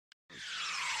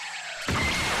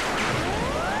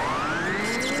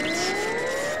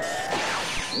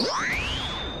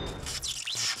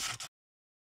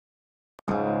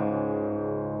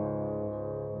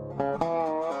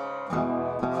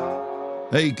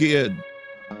Hey kid,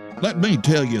 let me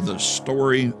tell you the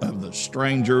story of the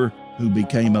stranger who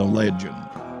became a legend.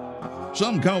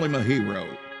 Some call him a hero,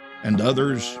 and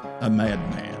others a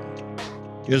madman.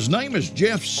 His name is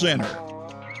Jeff Center.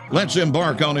 Let's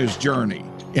embark on his journey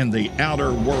in the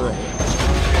outer world.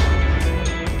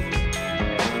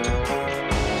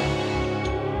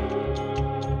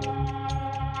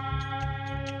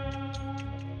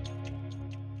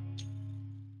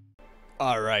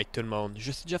 Alright tout le monde,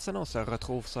 je suis Jeff Center, on se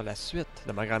retrouve sur la suite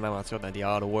de ma grande aventure dans The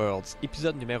Outer Worlds,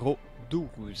 épisode numéro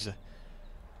 12.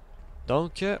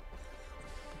 Donc,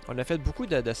 on a fait beaucoup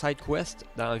de side quests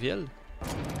dans la ville.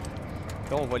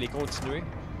 Là, on va les continuer.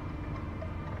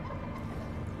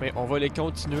 Mais on va les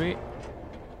continuer...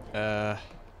 on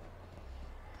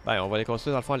va les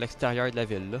continuer dans le fond à l'extérieur de la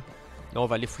ville. Là, on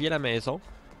va aller fouiller la maison.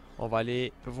 On va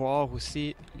aller voir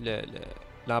aussi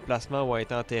l'emplacement où a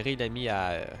été enterré l'ami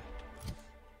à...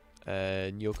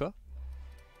 Nyoka.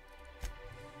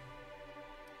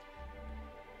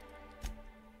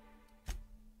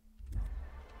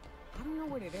 I don't know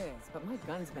what it is, but my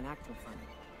gun's been acting funny.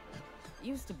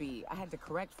 Used to be, I had to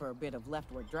correct for a bit of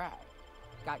leftward drag.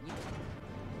 Got you.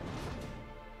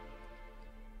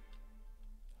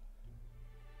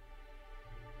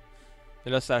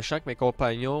 Et là, sachant que mes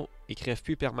compagnons, ils crèvent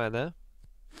plus permanent.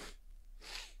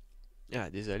 Ah,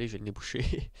 désolé, je l'ai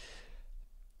bouché.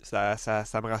 Ça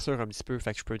me rassure un petit peu,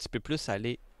 fait que je peux un petit peu plus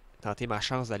aller tenter ma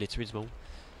chance d'aller tuer du monde.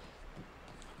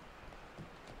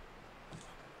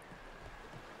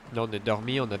 Là, on a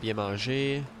dormi, on a bien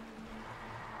mangé.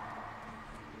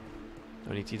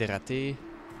 On est hydraté.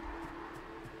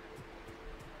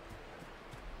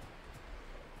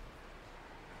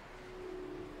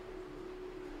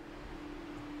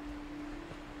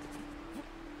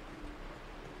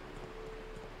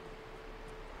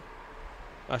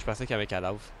 Ah, je pensais qu'il y avait un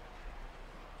cadavre.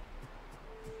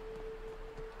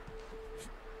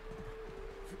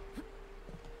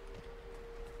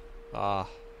 Ah.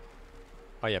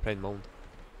 Ah, il y a plein de monde.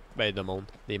 Ben, de monde.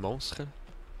 Des monstres.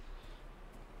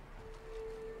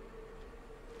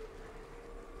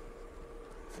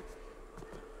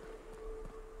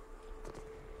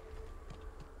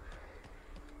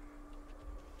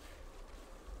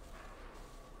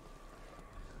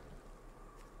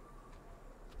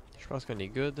 Je pense qu'on est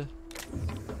good.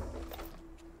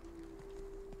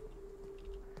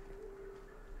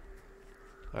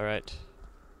 Alright.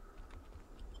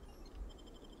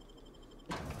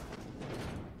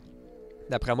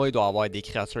 D'après moi, il doit y avoir des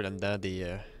créatures là-dedans,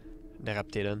 des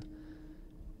Raptidons.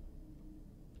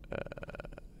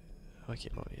 Ok,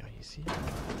 bon, il n'y a rien ici.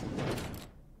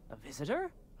 A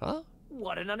visitor? Huh?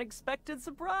 What an unexpected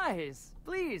surprise!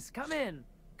 Please, come in.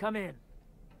 Come in.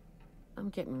 I'm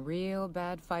getting real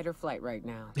bad fight or flight right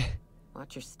now.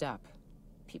 Watch your step.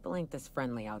 People ain't this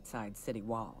friendly outside city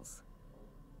walls.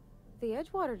 The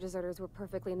Edgewater deserters were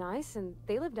perfectly nice, and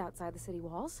they lived outside the city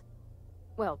walls.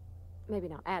 Well, maybe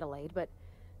not Adelaide, but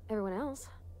everyone else.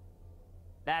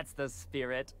 That's the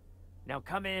spirit. Now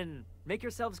come in. Make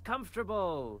yourselves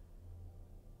comfortable.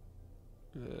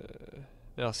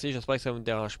 Merci, j'espère que ça ne vous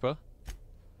dérange pas.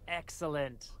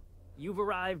 Excellent. You've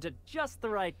arrived at just the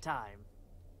right time.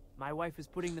 My wife is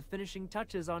putting the finishing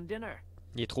touches on dinner.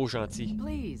 Il est trop gentil.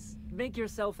 Please, make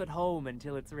yourself at home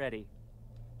until it's ready.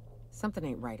 Something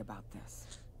ain't right about this.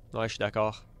 Ouais, je suis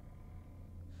d'accord.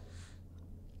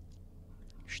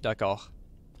 Je suis d'accord.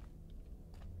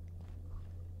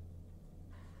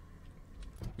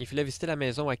 Il fallait visiter la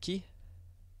maison à qui?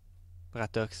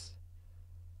 Bratox.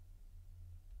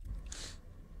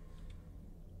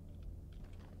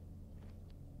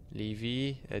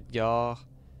 Lévi, Edgar,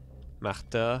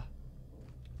 Martha.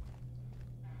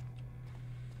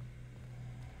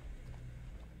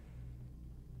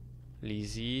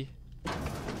 Lizzie.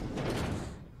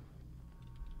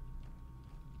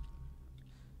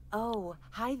 Oh,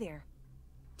 hi there.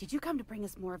 Did you come to bring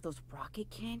us more of those rocket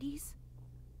candies?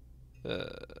 De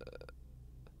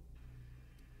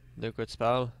quoi tu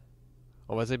parles?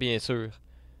 On va dire bien sûr.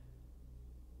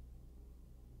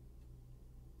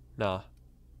 Non.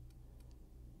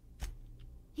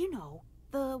 You know,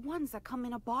 the ones that come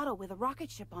in a bottle with a rocket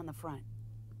ship on the front.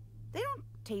 They don't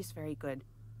taste very good,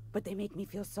 but they make me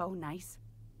feel so nice.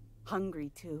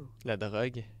 Hungry, too. La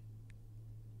drogue?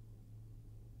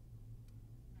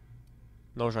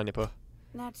 Non, j'en ai pas.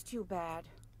 That's too bad.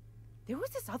 There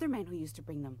was this other man who used to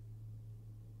bring them.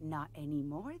 Not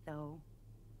anymore, though.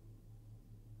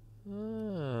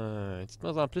 Ah,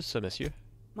 dites-moi en plus ça, monsieur.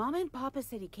 Mama and Papa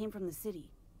said he came from the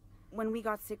city. When we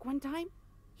got sick one time,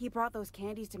 he brought those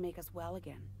candies to make us well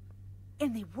again.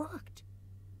 And they worked.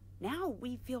 Now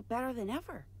we feel better than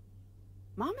ever.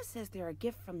 Mama says they're a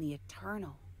gift from the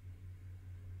Eternal.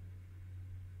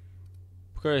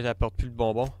 Pourquoi elle apporte plus le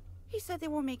bonbon? He said they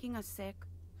were making us sick.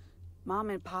 Mom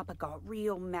and Papa got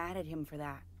real mad at him for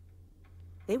that.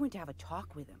 They went to have a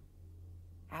talk with him.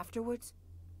 Afterwards,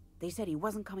 they said he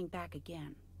wasn't coming back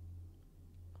again.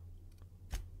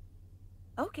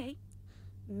 Okay.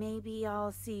 Maybe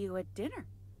I'll see you at dinner.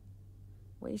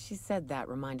 Way she said that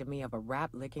reminded me of a rat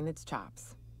licking its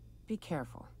chops. Be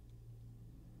careful.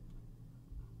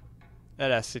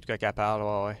 Elle sait de quoi qu'elle parle,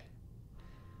 ouais, ouais.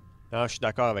 Non, je suis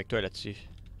d'accord avec toi là-dessus.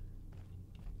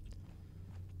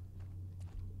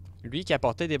 Lui qui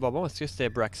apportait des bonbons, est-ce que c'était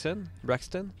Braxton?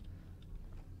 Braxton?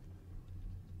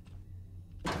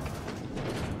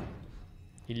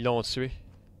 Ils l'ont tué.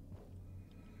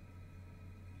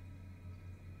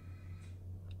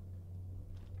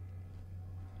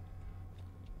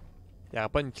 Il n'y aura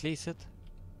pas une clé ici?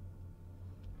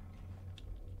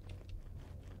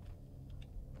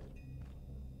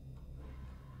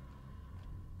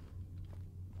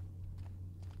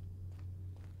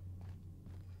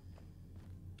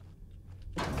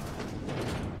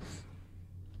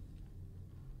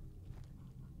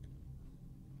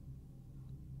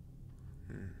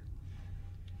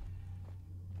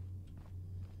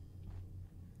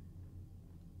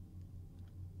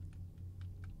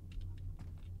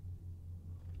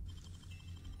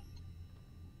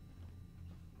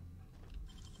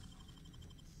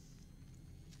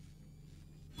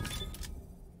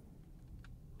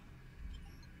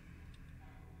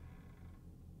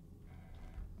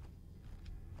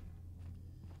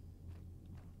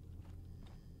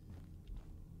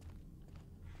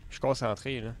 Je suis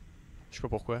concentré là. Je sais pas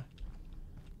pourquoi. Mais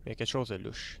il y a quelque chose de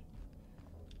louche.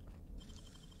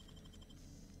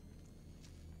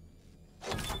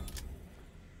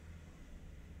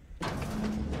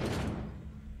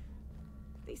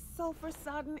 They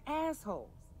sulfur-sodden assholes.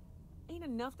 Ain't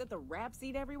enough that the raps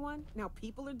eat everyone? Now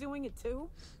people are doing it too?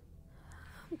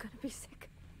 I'm gonna be sick.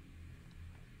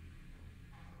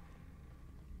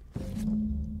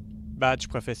 Badge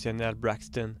professionnel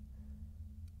Braxton.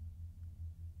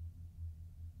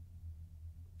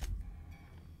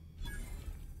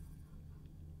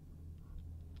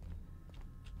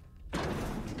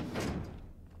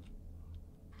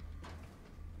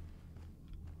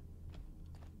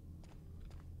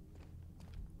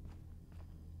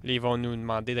 Là, ils vont nous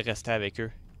demander de rester avec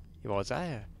eux. Ils vont dire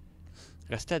hey,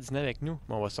 restez à dîner avec nous,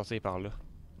 mais on va sortir par là.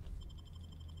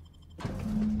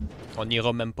 On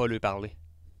n'ira même pas lui parler.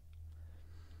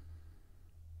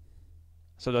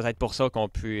 Ça doit être pour ça qu'on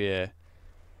peut... je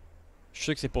suis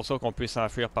sûr que c'est pour ça qu'on peut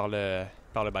s'enfuir par le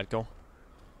balcon.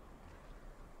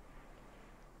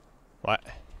 Ouais.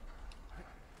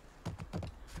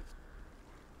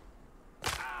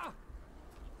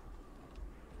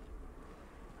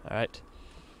 Alright.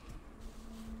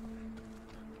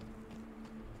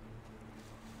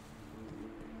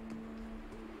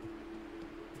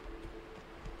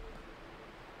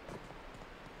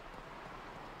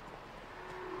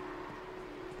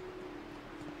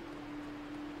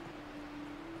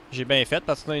 J'ai bien fait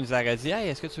parce que là, il nous aurait dit hey,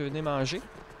 est-ce que tu veux venir manger?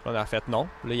 On aurait fait non.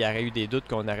 Là, il y aurait eu des doutes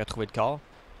qu'on aurait trouvé le corps.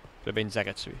 Là, ben, il nous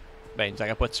aurait tué. Ben, il nous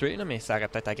aurait pas tué, là, mais ça aurait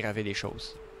peut-être aggravé les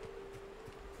choses.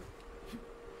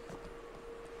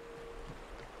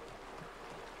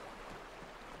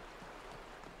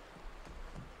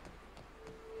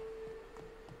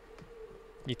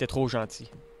 Il était trop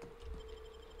gentil.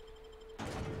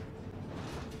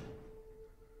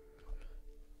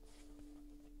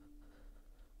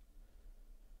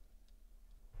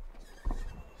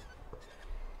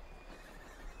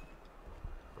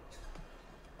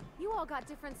 You all got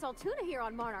different salt tuna here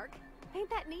on Monarch. Ain't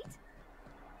that neat?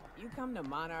 You come to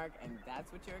Monarch and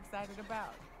that's what you're excited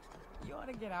about? You ought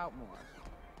to get out more.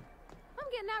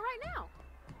 I'm getting out right now.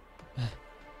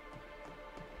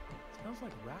 Smells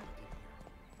like rat in here.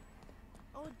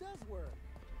 Oh, it does work.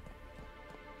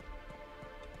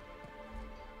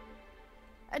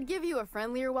 I'd give you a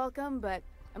friendlier welcome, but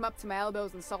I'm up to my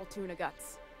elbows in salt tuna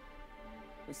guts.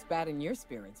 We spat in your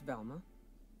spirits, Velma.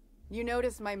 You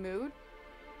notice my mood?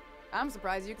 I'm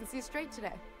surprised you can see straight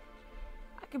today.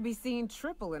 I could be seeing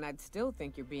triple and I'd still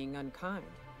think you're being unkind.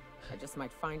 I just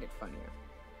might find it funnier.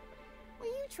 Well,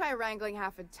 you try wrangling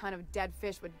half a ton of dead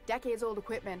fish with decades-old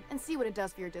equipment and see what it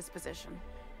does for your disposition.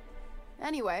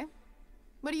 Anyway,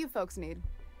 what do you folks need?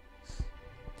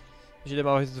 J'ai des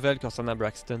mauvaises nouvelles concernant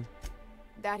Braxton.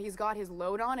 That he's got his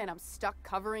load on and I'm stuck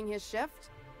covering his shift?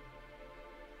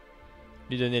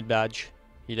 Lui donner le badge.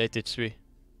 Il a été tué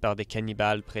par des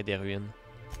cannibales près des ruines.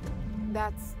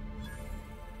 That's...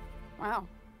 Wow.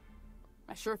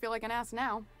 I sure feel like an ass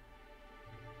now.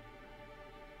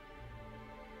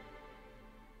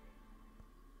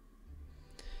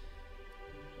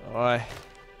 Ouais.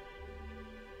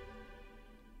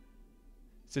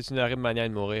 C'est une horrible manière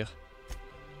de mourir.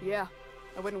 Yeah,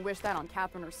 I wouldn't wish that on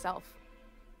Catherine herself.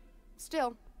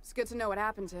 Still, it's good to know what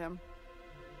happened to him.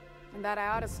 And that I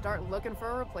ought to start looking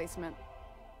for a replacement.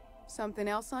 Something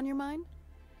else on your mind?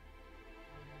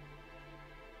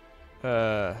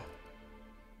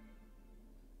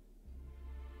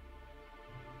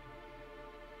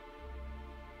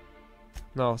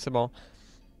 Non, c'est bon.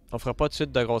 On fera pas de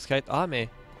suite de grosses quêtes. Ah,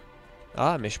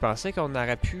 mais je pensais qu'on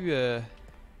aurait pu...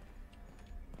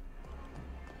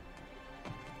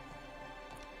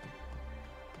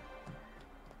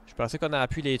 Je pensais qu'on aurait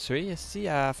pu les tuer, ici,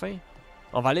 à la fin.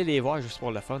 On va aller les voir juste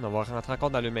pour le fun. On va rentrer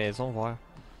encore dans la maison, voir.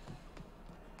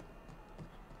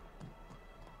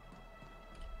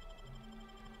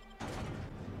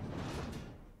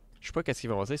 Je sais pas qu'est-ce qu'ils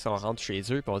vont dire si on rentre chez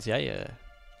eux et on dit, hey,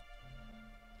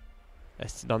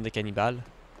 est-ce dans des cannibales?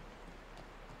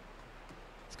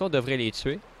 Est-ce qu'on devrait les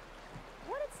tuer?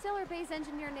 What did Stellar Bay's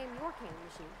engineer name your cannon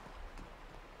machine?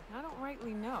 I don't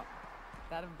rightly know.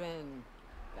 That'd have been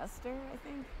Guster, I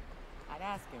think. I'd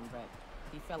ask him, but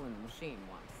he fell in the machine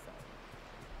once, so...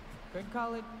 Could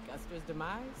call it Guster's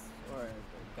Demise, or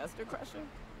the Guster Crusher.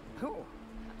 Ooh,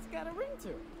 that's got a ring to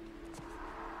it.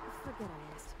 Forget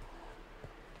I asked.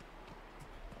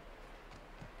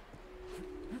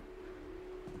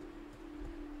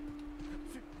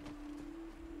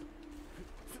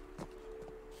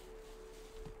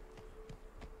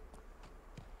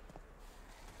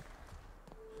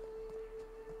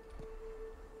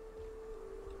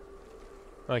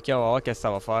 Ok, on va voir qu'est-ce que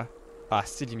ça va faire. Ah,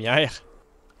 c'est lumière.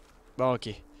 Bon, ok.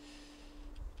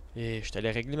 Et je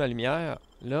t'allais régler ma lumière.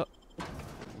 Là,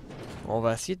 on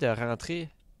va essayer de rentrer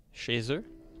chez eux.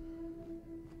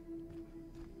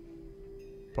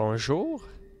 Bonjour.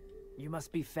 You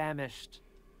must be famished.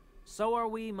 So are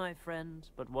we, my friend,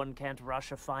 but one can't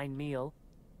rush a fine meal.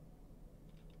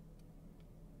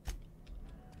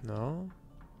 Non.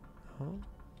 Non.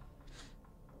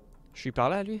 Je lui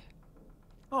parlais à lui.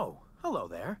 Oh, hello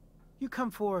there. You come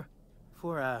for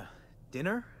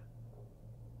dinner?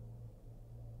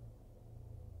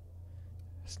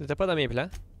 Ce n'était pas dans mes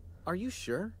plans. Are you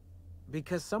sure?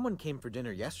 Because someone came for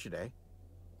dinner yesterday.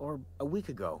 Or a week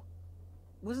ago.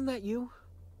 Wasn't that you?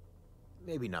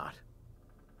 Maybe not.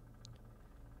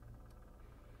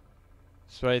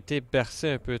 Tu as été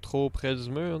bercé un peu trop près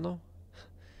du mur, non?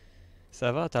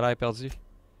 Ça va, t'as l'air perdu.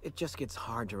 It just gets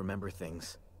hard to remember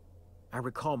things. I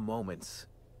recall moments,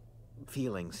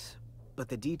 feelings, but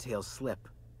the details slip.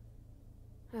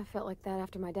 I felt like that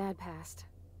after my dad passed.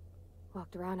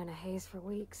 Walked around in a haze for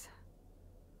weeks.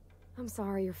 I'm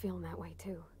sorry you're feeling that way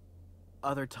too.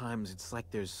 Other times it's like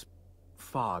there's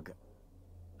fog.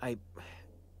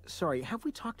 Sorry, have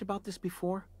we talked about this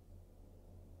before?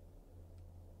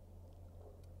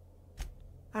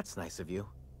 That's nice of you.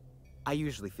 I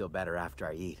usually feel better after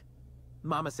I eat.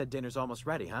 Mama said dinner's almost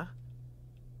ready, huh?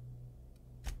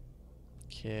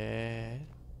 Ok.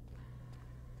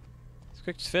 C'est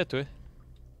quoi que tu fais, toi?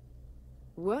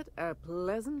 What a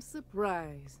pleasant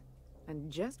surprise.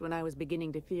 And just when I was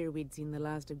beginning to fear we'd seen the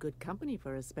last of good company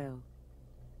for a spell.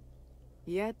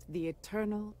 Yet the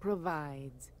Eternal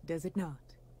provides, does it not?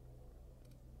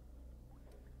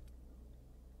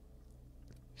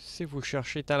 Si vous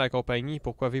cherchez tant la compagnie,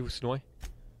 pourquoi vivez-vous si loin?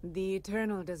 The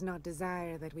Eternal does not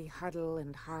desire that we huddle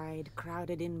and hide,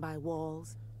 crowded in by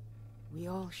walls. We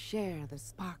all share the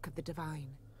spark of the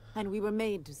divine, and we were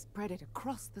made to spread it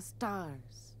across the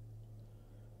stars.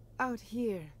 Out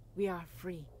here, we are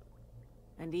free.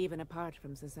 And even apart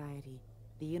from society,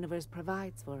 the universe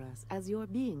provides for us, as your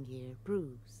being here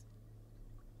proves.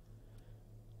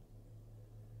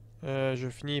 Je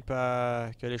finis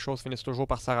par... que les choses finissent toujours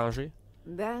par s'arranger.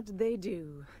 That they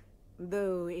do.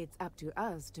 Though it's up to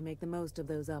us to make the most of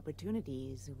those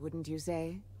opportunities, wouldn't you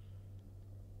say?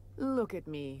 Look at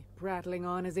me, prattling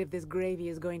on as if this gravy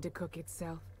is going to cook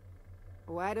itself.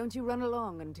 Why don't you run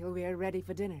along until we are ready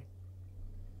for dinner?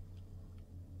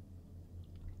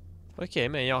 Ok,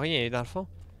 mais ils n'ont rien, dans le fond.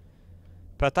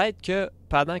 Peut-être que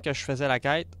pendant que je faisais la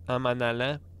quête, en m'en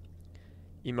allant,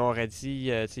 ils m'auraient dit,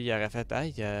 tu sais, ils auraient fait,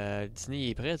 hey, le dîner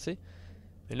est prêt, tu sais.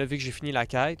 Mais là, vu que j'ai fini la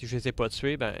quête, je les ai pas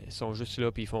tués, ben, ils sont juste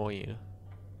là puis ils font rien, là.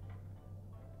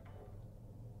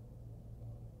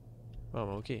 Bon,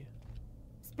 ben, ok.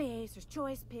 Spacer's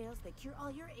choice pills, they cure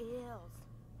all your ills.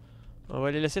 On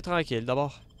va les laisser tranquilles,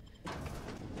 d'abord.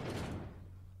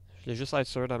 Je voulais juste être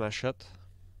sûr dans ma shot.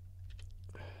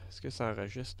 Est-ce que ça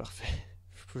enregistre? Parfait.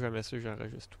 Je peux jamais sûr que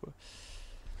j'enregistre ou pas.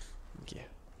 Ok.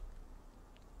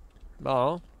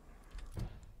 Bon.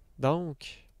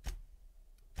 Donc...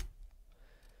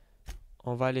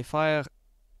 on va aller faire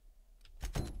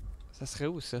Ça serait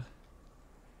où ça?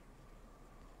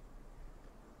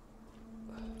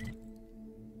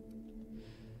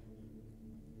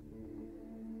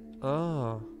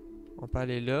 Ah, on peut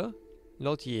aller là.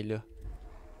 L'autre il est là.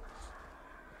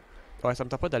 Ouais, ça me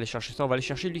tente pas d'aller chercher ça. On va aller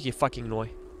chercher lui qui est fucking loin.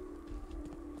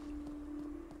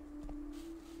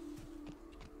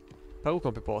 Par où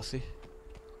qu'on peut passer?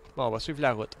 Bon, on va suivre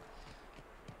la route.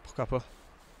 Pourquoi pas?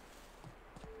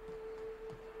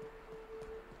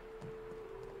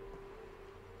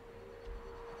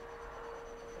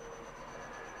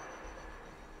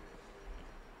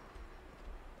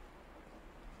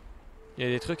 Il y a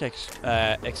des trucs à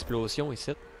explosion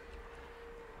ici.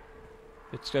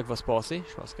 Y'a-tu quoi qui va se passer?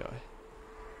 Je pense que ouais.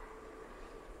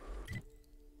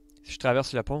 Si je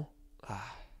traverse le pont... Ah,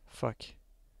 fuck.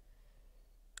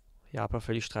 Il n'aurait pas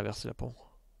fallu que je traverse le pont.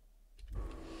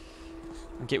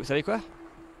 Ok, vous savez quoi?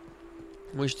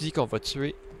 Moi je dis qu'on va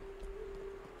tuer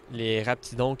les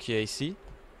raptidons qu'il y a ici.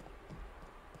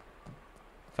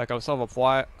 Fait comme ça on va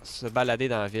pouvoir se balader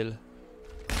dans la ville.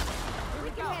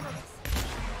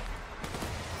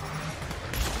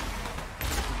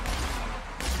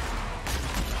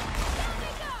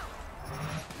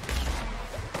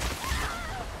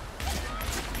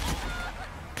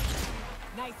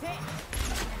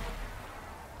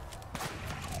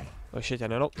 Oh shit,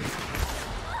 y'en a un autre.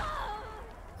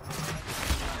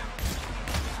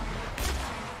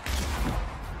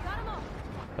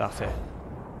 Parfait.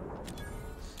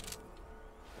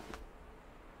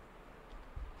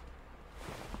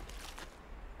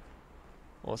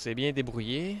 On s'est bien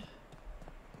débrouillé.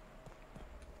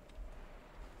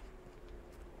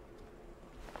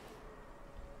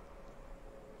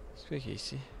 C'est quoi qu'il y a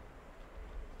ici?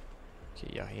 Ok,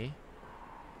 il n'y a rien.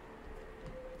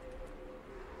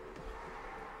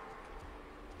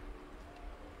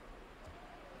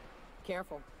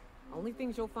 Careful. Only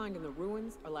things you'll find in the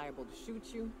ruins are liable to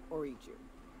shoot you or eat you.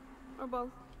 Or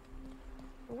both.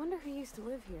 I wonder who used to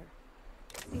live here.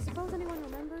 Do you suppose anyone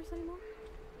remembers anymore?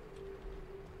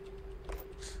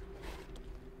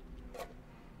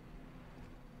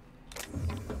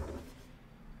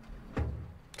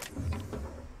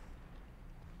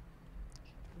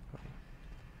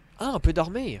 Ah, on peut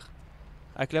dormir!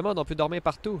 Avec le mode, on peut dormir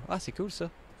partout. Ah, c'est cool ça.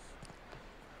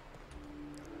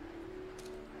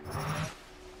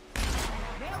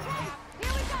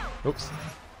 Oups.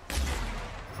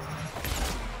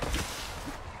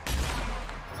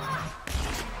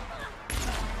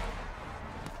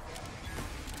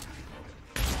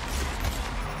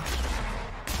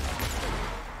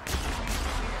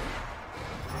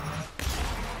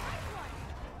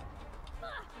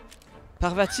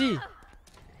 Parvati!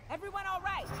 Everyone all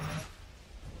right?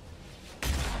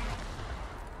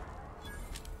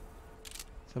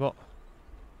 C'est bon.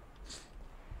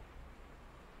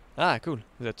 Ah, cool.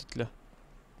 Vous êtes toutes là.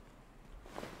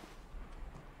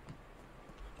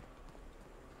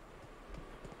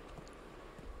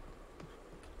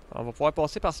 On va pouvoir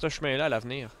passer par ce chemin-là à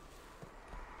l'avenir.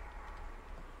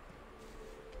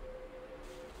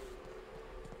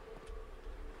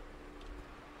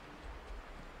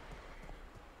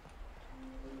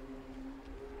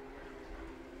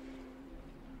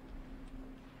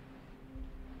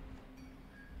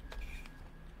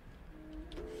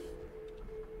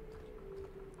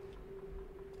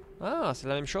 Ah, c'est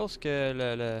la même chose que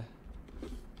le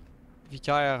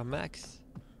vicaire Max.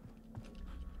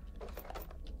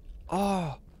 Oh!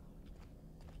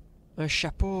 Un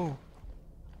chapeau!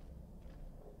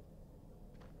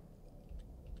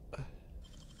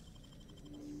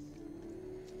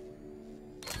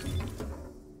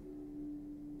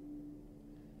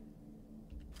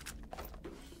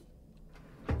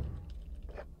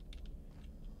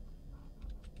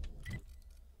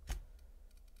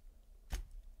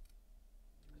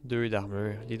 Deux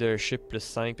d'armure. Leadership plus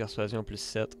 5, persuasion plus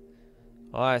 7.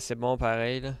 Ouais, c'est bon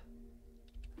pareil là.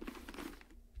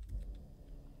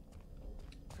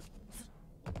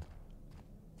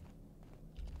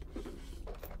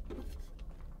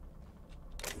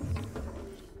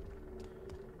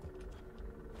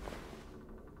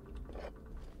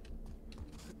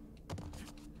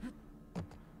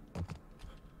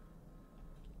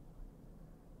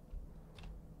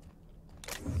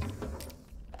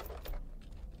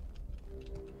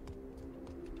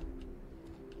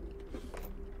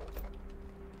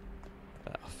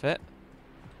 Parfait.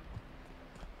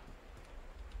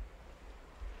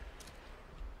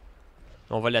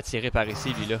 On va l'attirer par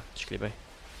ici, lui là. Check-les bien.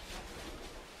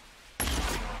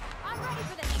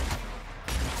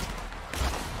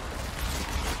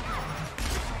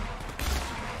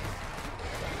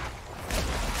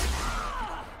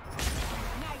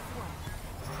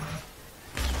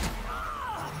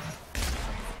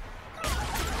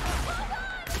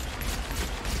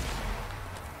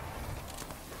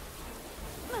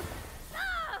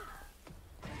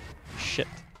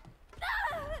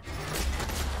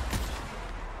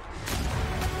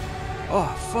 Oh,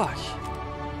 fuck!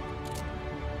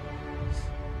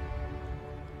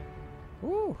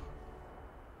 Ouh!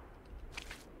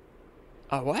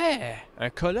 Ah ouais! Un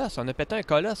colosse! On a pété un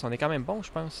colosse! On est quand même bon,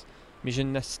 je pense. Mais j'ai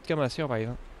une petite commotion, par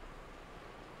exemple.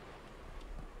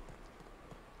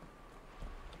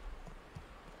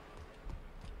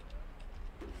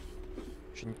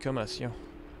 J'ai une commotion.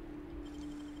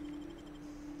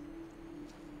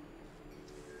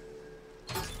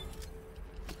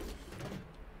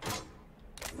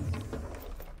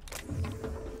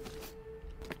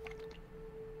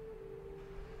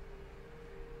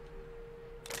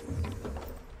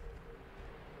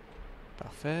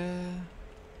 Parfait.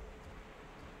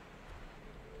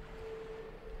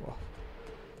 Wow.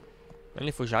 Maintenant,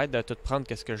 il faut que j'arrête de tout prendre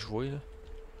qu'est-ce que je vois là.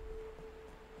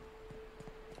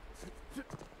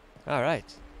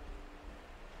 Alright.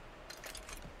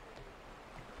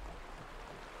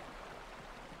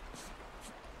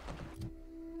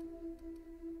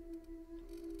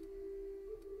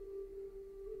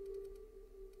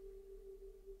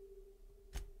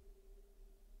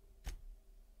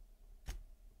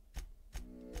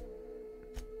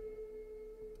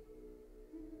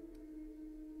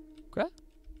 Quoi?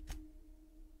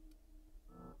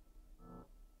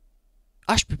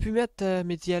 Ah, je peux plus mettre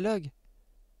mes dialogues.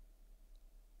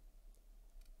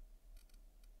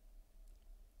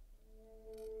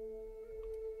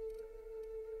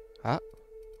 Ah.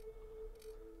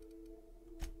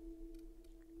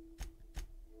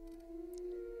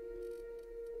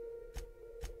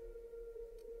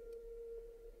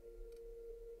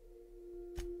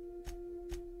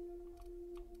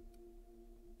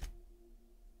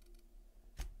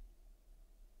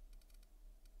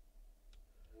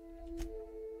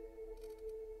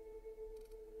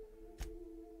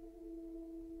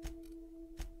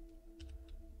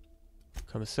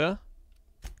 Comme ça.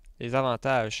 Les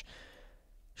avantages.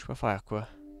 Je peux faire quoi?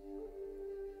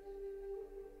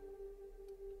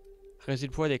 Réduit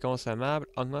le poids des consommables.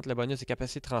 Augmente le bonus et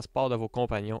capacité de transport de vos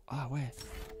compagnons. Ah ouais.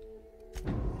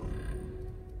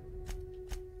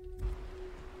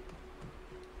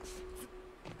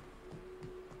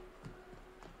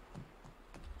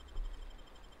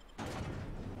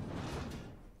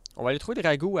 On va aller trouver le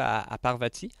ragoût à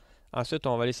Parvati. Ensuite,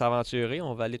 on va aller s'aventurer.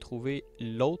 On va aller trouver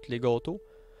l'autre, les gâteaux.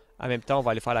 En même temps, on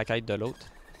va aller faire la quête de l'autre.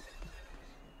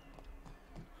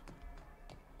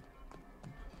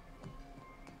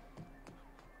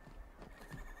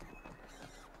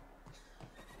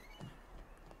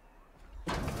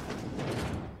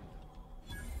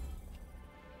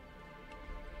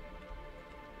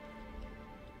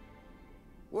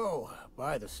 Whoa,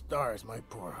 by the stars, my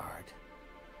poor heart.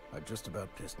 I just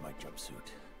about pissed my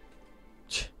jumpsuit.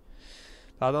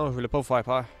 Pardon, je voulais pas vous faire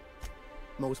peur.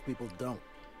 Most people don't.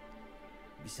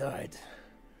 Besides,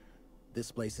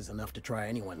 this place is enough to try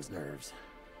anyone's nerves.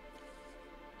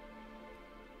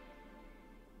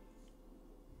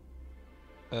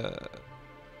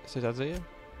 C'est-à-dire?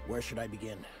 Where should I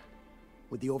begin?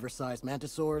 With the oversized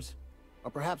mantisaurs? Or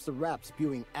perhaps the rats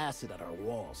spewing acid at our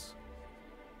walls?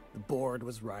 The board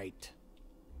was right.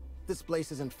 This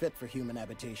place isn't fit for human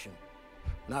habitation.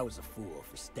 And I was a fool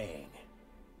for staying.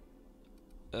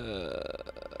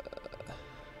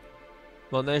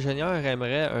 Mon ingénieur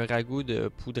aimerait un ragoût de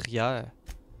poudrière.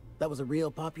 That was a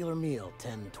real popular meal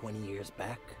 10, 20 years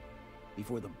back,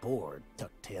 before the board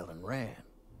tucked tail and ran.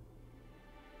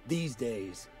 These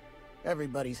days,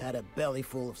 everybody's had a belly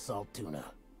full of salt tuna.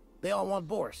 They all want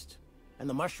borscht. And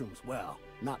the mushrooms, well,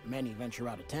 not many venture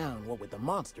out of town, what with the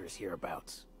monsters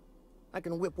hereabouts. I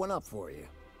can whip one up for you,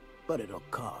 but it'll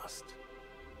cost.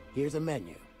 Here's a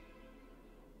menu.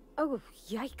 Oh,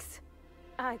 yikes.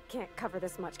 I can't cover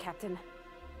this much, Captain.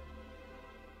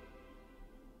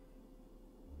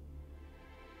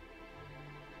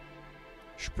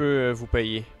 Je peux vous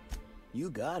payer.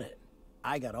 You got it.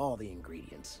 I got all the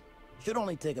ingredients. Should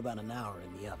only take about an hour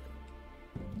in the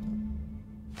oven.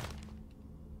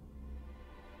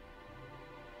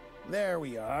 There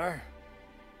we are.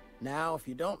 Now, if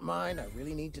you don't mind, I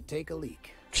really need to take a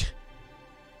leak.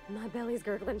 My belly's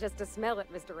gurgling just to smell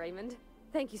it, Mr. Raymond.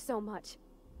 Thank you so much.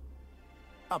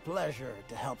 A pleasure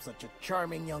to help such a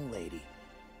charming young lady.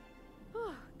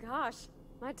 Oh, gosh.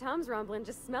 My tum's rumbling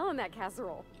just smelling that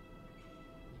casserole.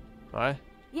 Ouais.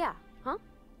 Yeah, huh?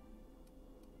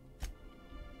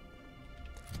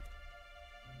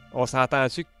 On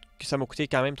s'entend-tu que ça m'a coûté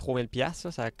quand même 3000$,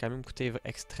 ça? Ça a quand même coûté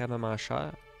extrêmement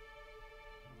cher.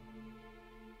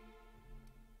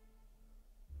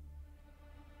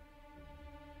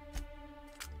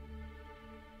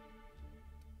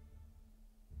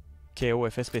 KO,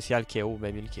 effet spécial KO,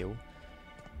 ben mieux le KO.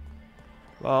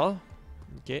 Bon,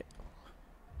 ok.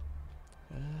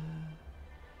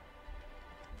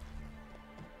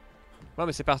 Ouais,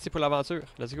 mais c'est parti pour l'aventure.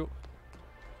 Let's go.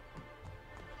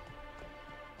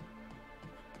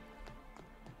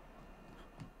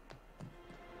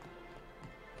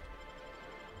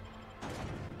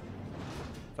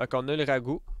 Fait qu'on a le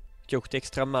ragoût qui a coûté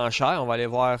extrêmement cher. On va aller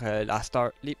voir la star,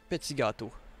 les petits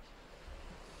gâteaux.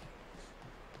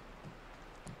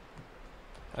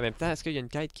 En même temps, est-ce qu'il y a une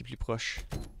quête qui est plus proche?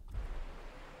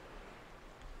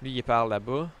 Lui, il est par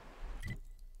là-bas.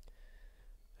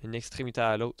 Une extrémité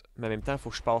à l'autre. Mais en même temps, il faut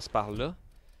que je passe par là.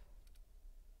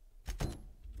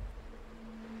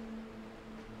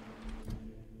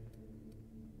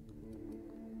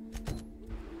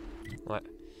 Ouais.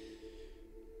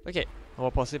 Ok. On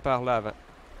va passer par là avant.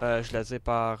 Je la dis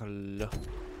par là.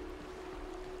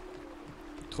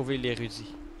 Trouver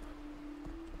l'érudit.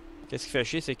 Qu'est-ce qui fait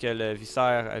chier, c'est que le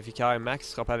vicaire Max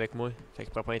sera pas avec moi. Fait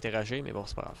qu'il pourra pas interagir, mais bon,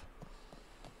 c'est pas grave.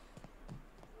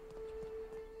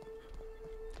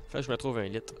 Fait que je me trouve un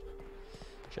lit.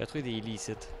 J'ai trouvé des lits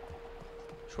ici.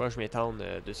 Je crois que je m'étende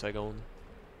 2 secondes.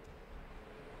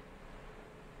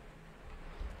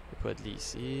 Il n'y a pas de lit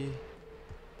ici.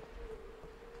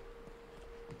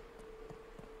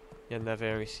 Il y en avait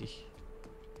un ici.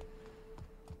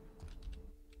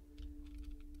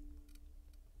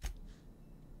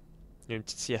 Il y a une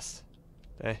petite sieste.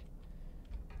 Hein.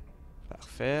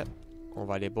 Parfait. On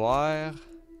va aller boire.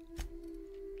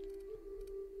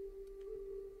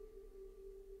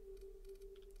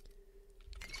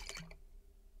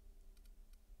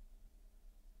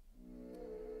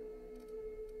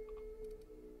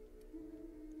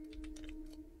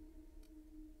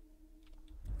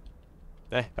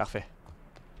 Hein, parfait.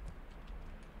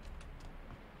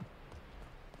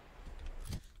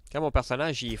 Quand mon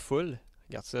personnage il est full,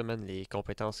 regarde ça, man, les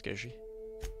compétences que j'ai.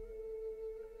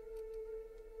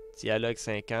 Dialogue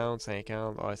 50,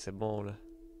 50, ouais, c'est bon, là.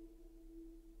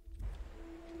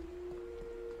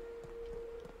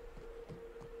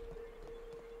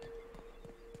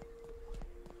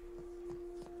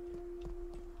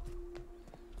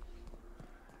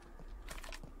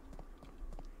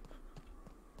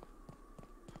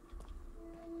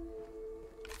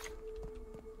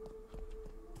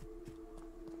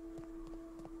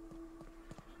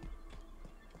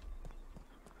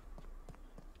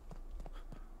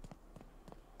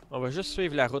 On va juste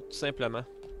suivre la route tout simplement.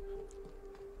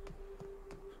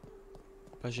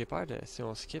 J'ai peur de si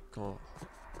on skip qu'on...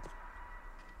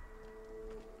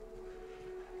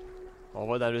 On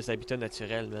va dans les habitats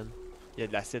naturels, man. Il y a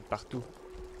de l'acide partout.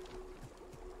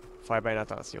 Faut faire bien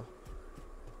attention.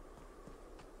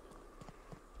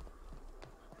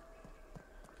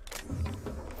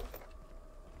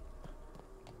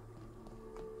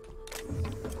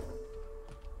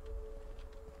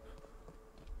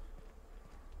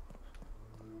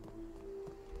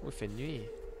 Il fait nuit.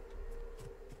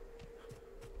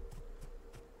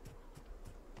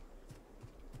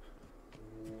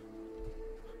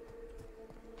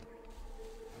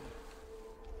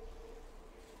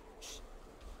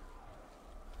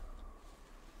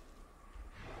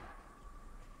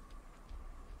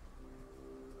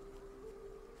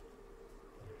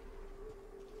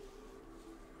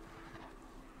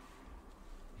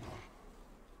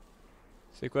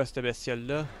 C'est quoi cette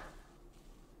bestiole-là?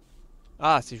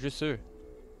 Ah, c'est juste eux.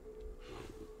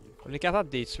 On est capable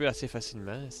de les tuer assez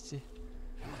facilement, c'ti.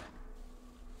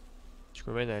 Je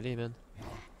peux bien aller, man.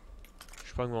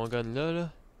 Je prends mon gun là.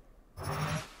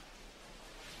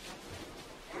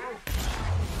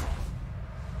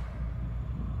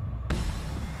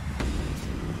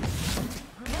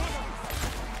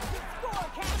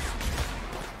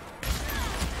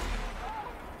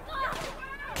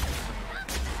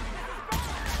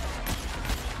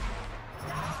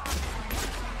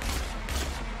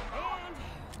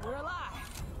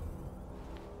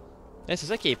 Hey, c'est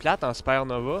ça qui est plate en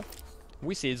Supernova.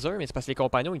 Oui, c'est dur, mais c'est parce que les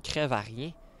compagnons ils crèvent à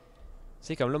rien. Tu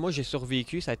sais, comme là, moi j'ai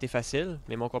survécu, ça a été facile,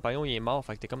 mais mon compagnon il est mort,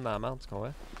 fait que t'es comme dans la merde, tu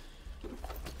comprends?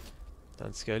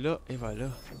 Tandis que là, et voilà.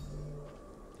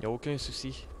 Y'a aucun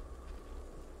souci.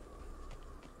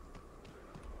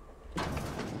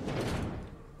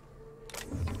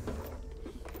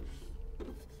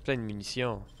 Plein de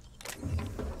munitions.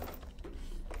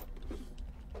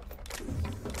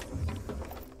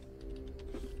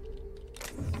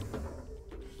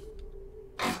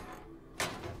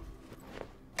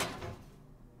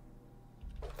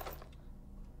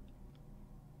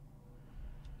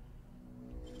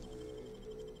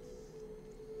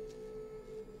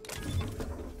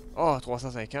 Oh,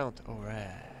 350. Ouais,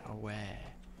 ouais.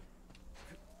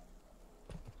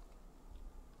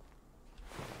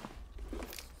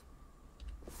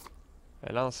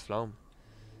 Un lance-flamme.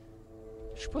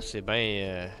 Je sais pas si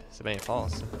c'est bien fort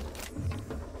ça.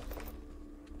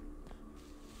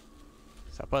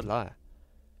 pas de l'air.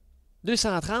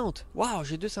 230! Wow,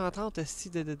 j'ai 230 esti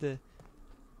de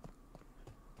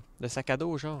sac à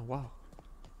dos, genre. Wow.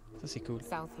 Ça, c'est cool.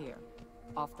 South here.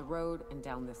 Off the road and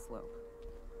down this slope.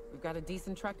 We've got a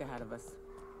decent trek ahead of us.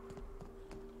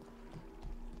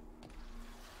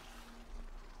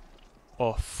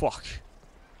 Oh, fuck.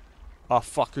 Oh,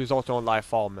 fuck, eux autres ont de l'air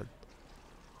fort, man.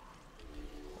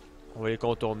 On va les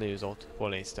contourner, eux autres, pour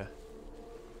l'instant.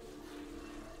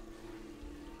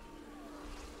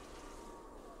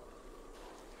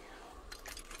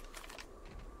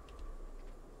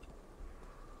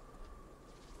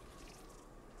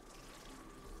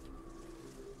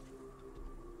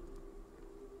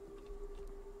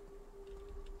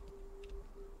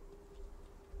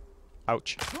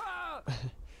 Ouch.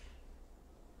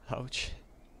 Ouch.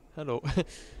 Hello.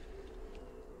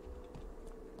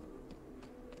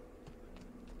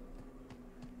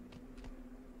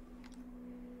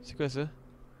 C'est quoi ça?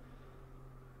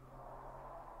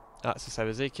 Ah, ça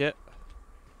veut dire que...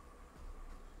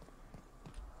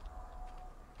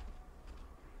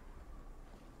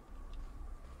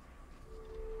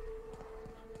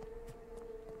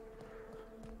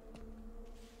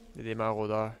 il y a des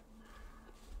maraudeurs.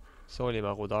 Ça, les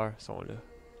maraudeurs sont là.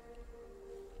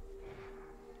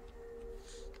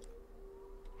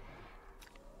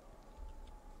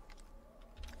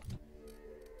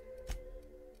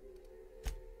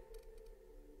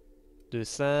 «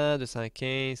 200,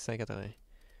 215, 180. »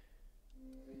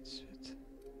 28.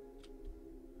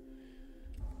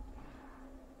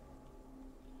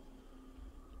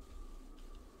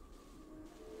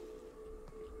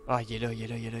 Ah, il est là, il est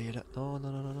là, il est là, il est là. Non,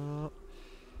 non, non, non, non.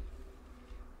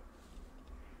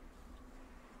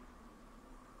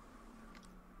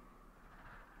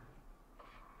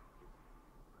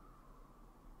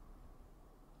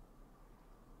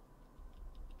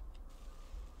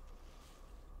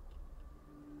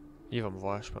 Il va me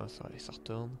voir, je pense. Allez, ça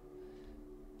retourne.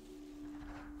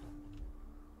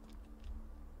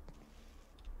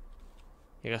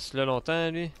 Il reste là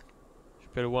longtemps, lui. Je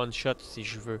peux le one-shot si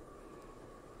je veux.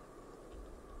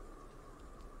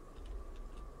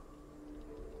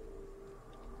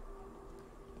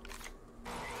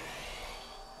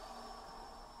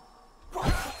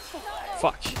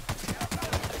 Fuck.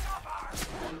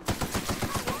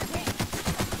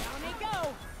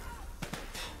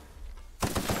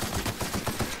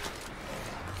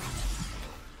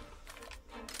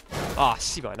 Ah,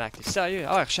 si, bon, t'es sérieux?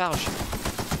 Ah, recharge!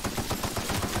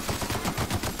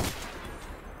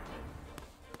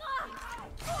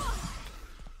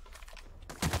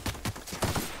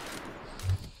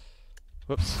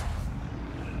 Oups.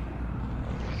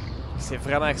 C'est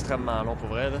vraiment extrêmement long pour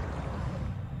vrai, là.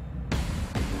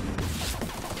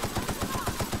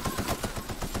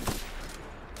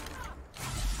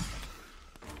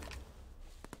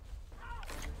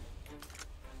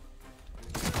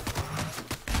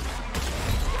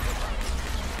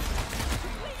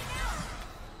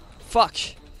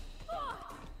 Fuck!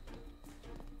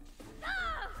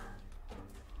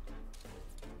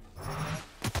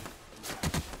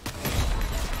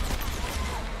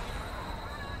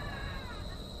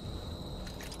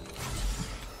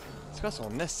 C'est quoi son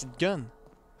nasty de gun?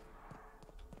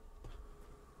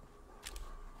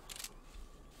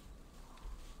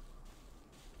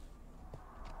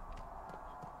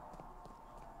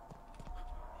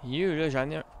 You là, j'en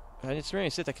ai tué un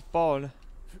site à quelque part là.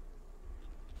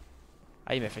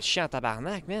 Ah, il m'a fait chier en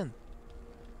tabarnak, man.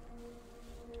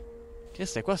 Chris,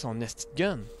 c'était quoi son esti de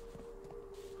gun?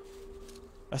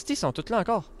 Esti, ils sont tous là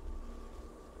encore.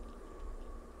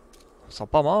 Ils sont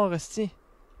pas morts, esti.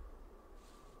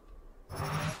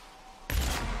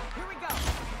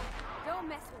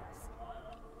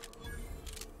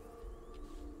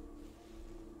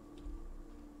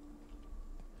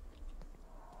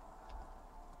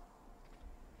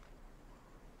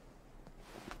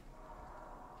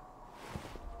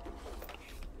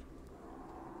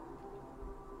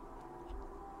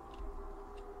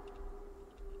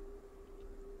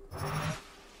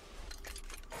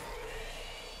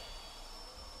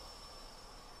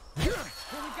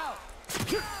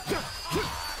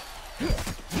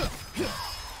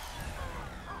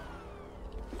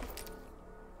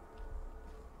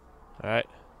 Alright.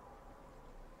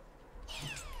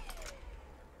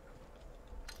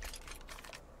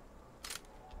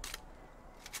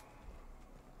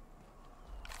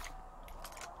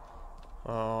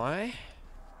 Ouais.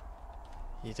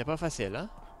 Il était pas facile, hein?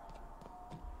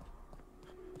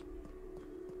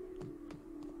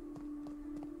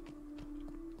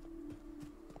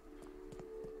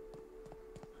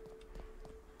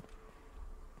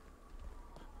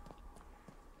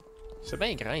 C'est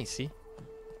bien grand ici.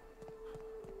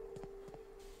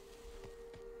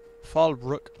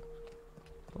 Fallbrook.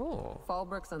 Oh.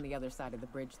 Fallbrook's on the other side of the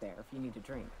bridge there if you need a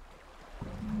drink.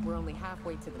 We're only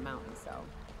halfway to the mountain, so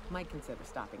might consider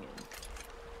stopping in.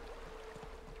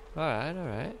 Alright,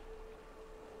 alright.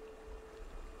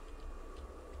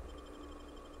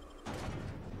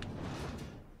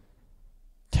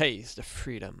 Taste the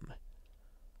freedom.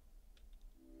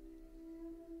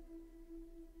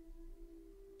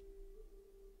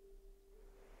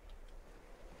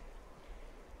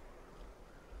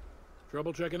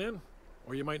 Trouble checking in?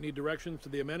 Or you might need directions to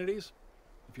the amenities?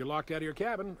 If you're locked out of your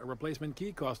cabin, a replacement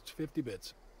key costs 50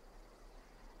 bits.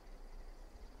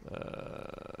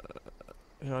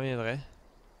 Je reviendrai.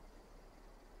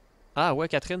 Ah ouais,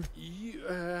 Catherine.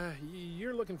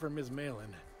 You're looking for Ms.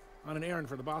 Malin. On an errand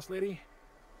for the boss lady?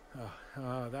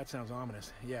 Oh, that sounds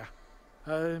ominous. Yeah.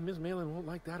 Ms. Malin won't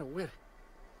like that a whit.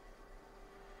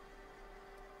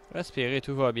 Respirez,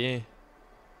 tout va bien.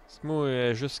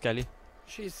 Laisse-moi juste caler.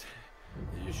 She's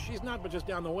not but just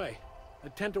down the way. A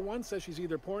 10 to 1 says she's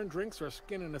either pouring drinks or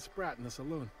skinning a sprat in the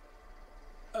saloon.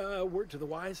 Word to the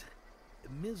wise.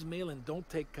 Ms. Malin don't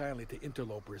take kindly to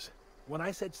interlopers. When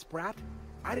I said sprat,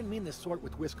 I didn't mean the sort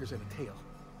with whiskers and a tail.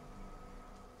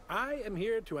 I am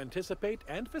here to anticipate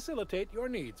and facilitate your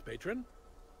needs, patron.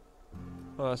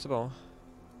 Ah, c'est bon.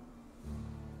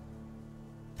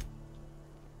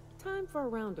 Time for a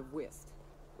round of whist.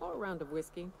 Or a round of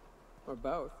whiskey. Or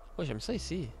both. Oh, j'aime ça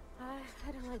ici.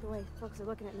 I don't like the way folks are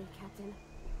looking at me, Captain.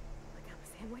 Like I'm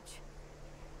a sandwich.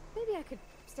 Maybe I could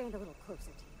stand a little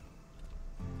closer to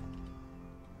you.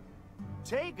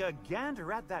 Take a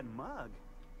gander at that mug.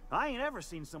 I ain't ever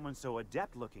seen someone so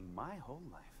adept looking my whole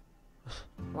life.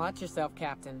 Watch yourself,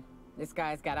 Captain. This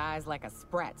guy's got eyes like a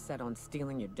sprat set on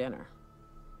stealing your dinner.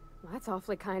 Well, that's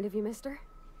awfully kind of you, mister.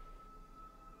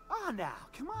 Oh, now,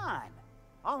 come on.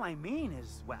 All I mean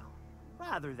is, well,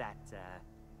 rather that,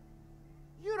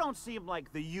 you don't seem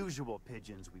like the usual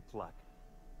pigeons we pluck.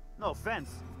 No offense,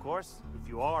 of course, if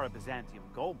you are a Byzantium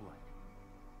goldblood.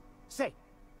 Say,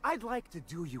 I'd like to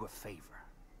do you a favor.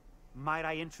 Might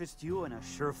I interest you in a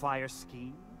surefire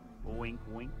scheme? Wink,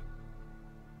 wink.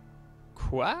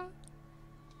 Quoi?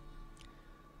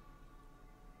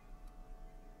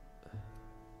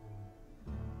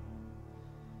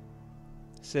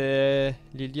 C'est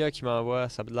Lilia qui m'envoie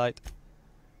sa blight.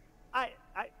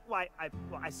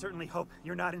 I certainly hope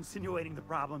you're not insinuating the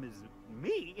problem is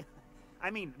me. I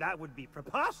mean, that would be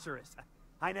preposterous.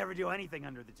 I never do anything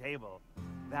under the table.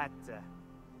 That,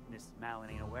 Miss Malin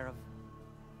ain't aware of.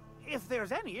 If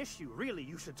there's any issue, really,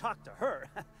 you should talk to her.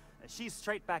 She's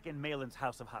straight back in Malin's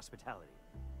house of hospitality.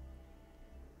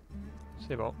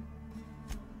 C'est bon.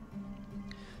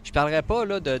 Je parlerai pas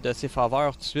là, de ses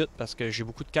faveurs tout de suite parce que j'ai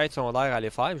beaucoup de quêtes secondaires à aller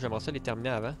faire. J'aimerais ça les terminer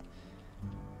avant.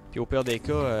 Puis au pire des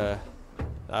cas,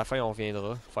 à la fin on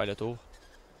reviendra faire le tour.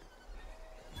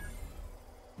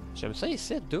 J'aime ça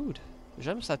ici, dude.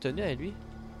 J'aime sa tenue à lui.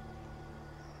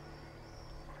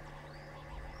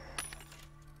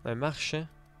 Un marchand.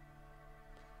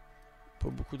 Pas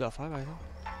beaucoup d'affaires par exemple.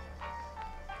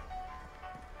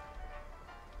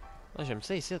 Ah, j'aime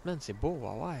ça ici, man. C'est beau.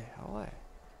 Ah ouais, ah ouais.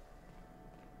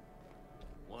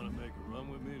 Want to make a run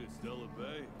with me to Stella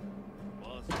Bay?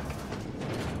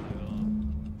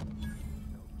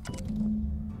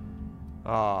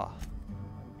 Ah.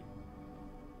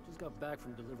 Just got back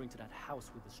from delivering to that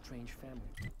house with a strange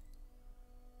family.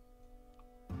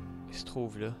 Il se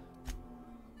trouve là.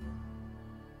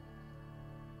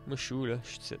 Moi je suis où là? Je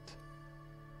suis ici.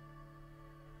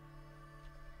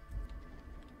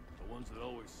 The ones that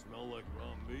always smell like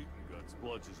raw meat and got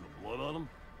splotches of blood on them?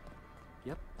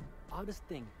 Yep. Oddest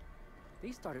thing.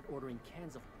 They started ordering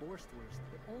cans of borstlers,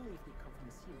 but only if they come from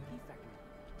the CMP factory.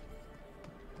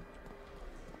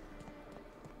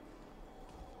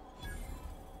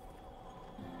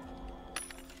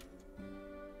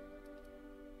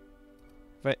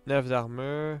 29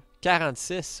 d'armure.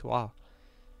 46, wow.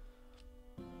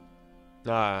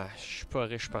 Ah, je suis pas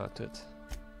riche pantoute.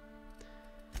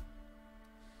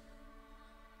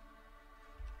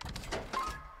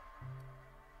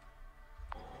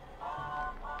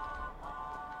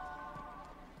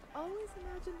 Always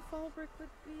imagined Fallbrook would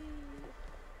be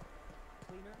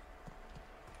cleaner.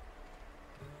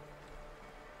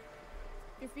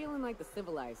 If you're feeling like the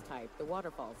civilized type, the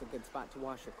waterfall's a good spot to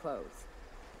wash your clothes.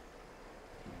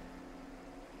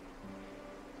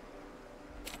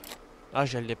 Ah,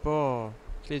 je l'ai pas.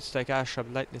 Clé du stockage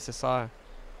sublight nécessaire.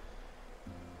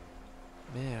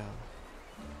 Merde.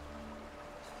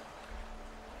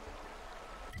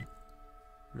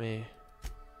 Mais...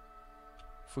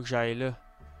 faut que j'aille là.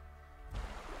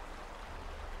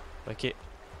 Ok.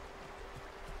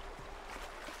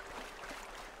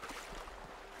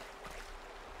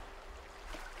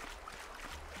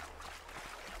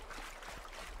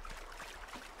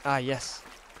 Ah, yes.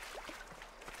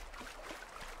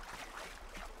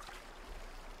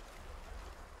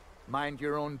 Mind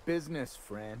your own business,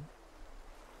 friend.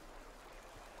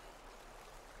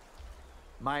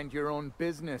 Mind your own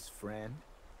business, friend.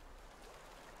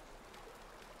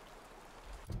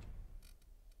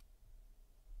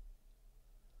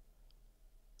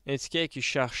 Indiquait qu'il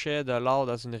cherchait de l'or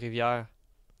dans une rivière.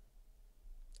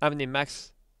 Amenez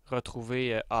Max.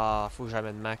 Retrouver... Ah, faut que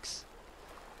j'amène Max.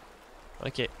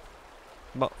 Ok.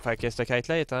 Bon, fait que cette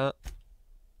quête-là étant...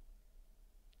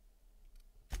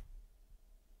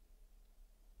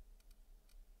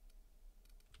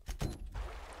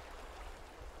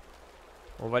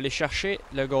 On va aller chercher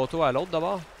le gâteau à l'autre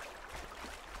d'abord.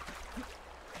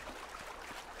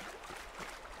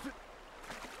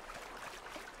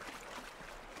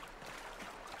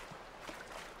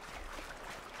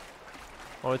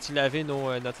 On va-t-il laver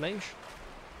notre linge?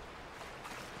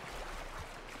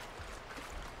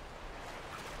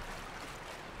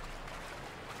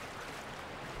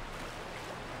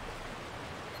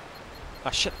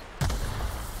 Ah shit!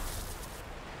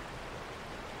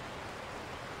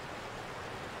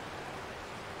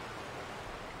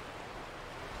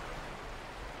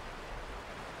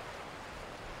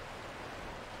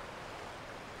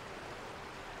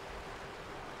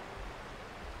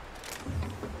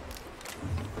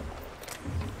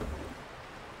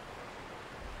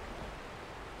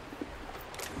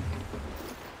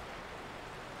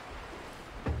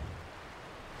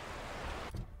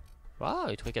 Wow,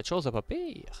 il a trouvé quelque chose de pas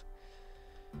pire.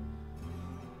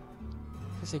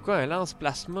 Ça, c'est quoi un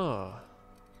lance-plasma?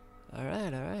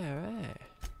 Alright, alright, alright.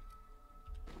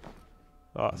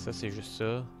 Ah, ça, c'est juste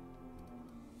ça.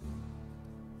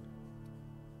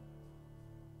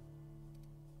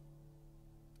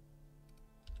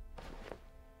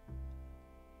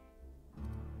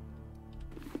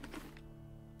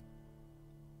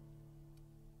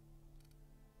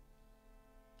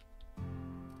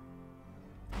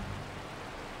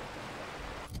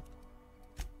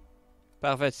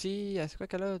 Parvati, c'est quoi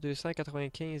qu'elle a?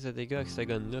 295 de dégâts avec ce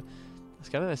gun-là.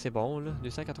 C'est quand même assez bon, là.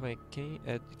 295...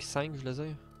 5, je veux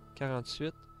dire.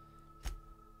 48.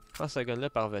 Je pense que ce gun-là,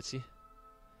 Parvati.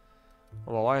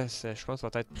 On va voir, je pense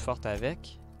qu'elle va être plus forte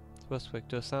avec. Tu vois, c'est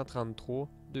que 133,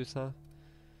 200...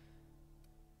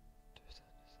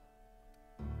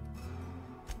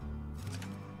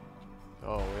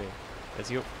 Oh oui.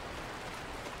 Let's go.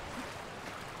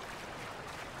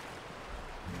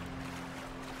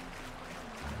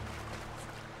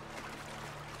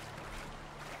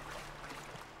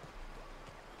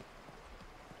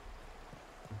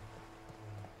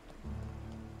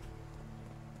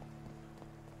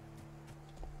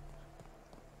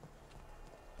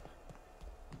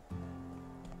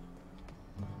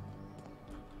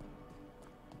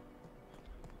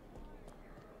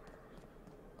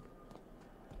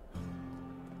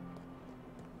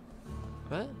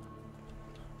 Hein?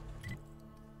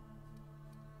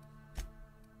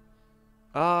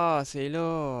 Ah, c'est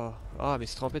là. Ah, mais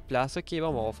c'est trompé de place. Ok, bon,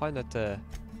 on va faire notre...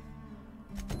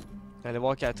 Aller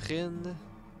voir Catherine.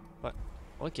 Ouais.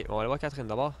 Ok, on va aller voir Catherine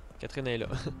d'abord. Catherine est là.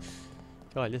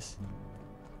 Calice.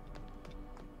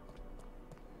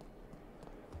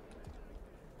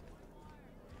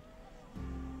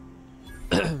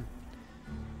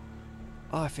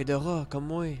 Ah, Fedora, comme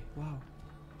moi. Wow.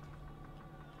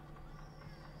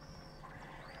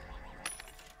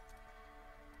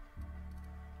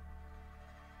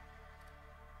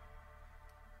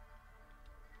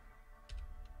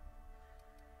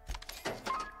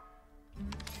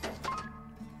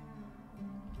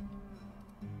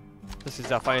 Ça, c'est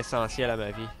des affaires essentielles à ma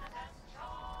vie.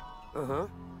 Uh-huh.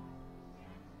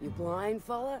 You blind,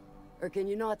 fella? Or can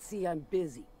you not see I'm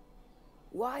busy?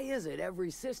 Why is it every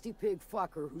sissy pig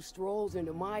fucker who strolls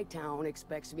into my town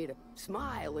expects me to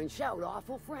smile and shout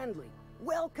awful friendly?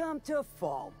 Welcome to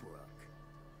Fallbrook.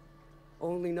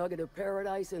 Only nugget of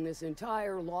paradise in this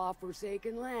entire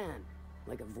law-forsaken land.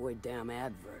 Like a void damn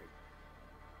advert.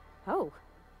 Oh,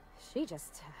 she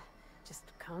just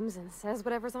comes and says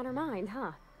whatever's on her mind,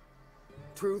 huh?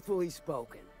 Truthfully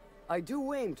spoken, I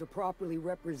do aim to properly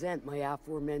represent my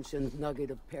aforementioned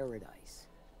nugget of paradise.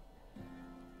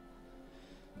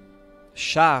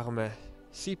 Charme.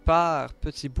 Si par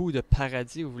petit bout de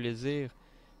paradis, vous voulez dire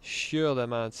chiure de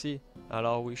mentir,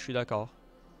 alors oui, je suis d'accord.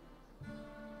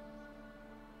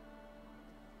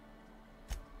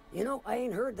 You know, I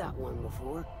ain't heard that one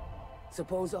before.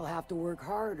 Suppose I'll have to work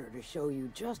harder to show you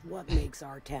just what makes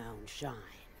our town shine.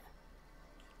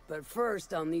 But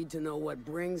first, I'll need to know what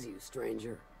brings you,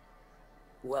 stranger.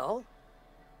 Well,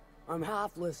 I'm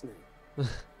half listening.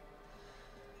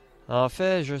 En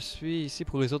fait, je suis ici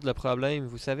pour résoudre le problème,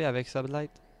 vous savez, avec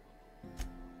Sublight.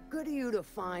 Good of you to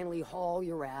finally haul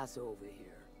your ass over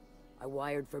here. I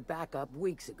wired for backup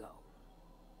weeks ago.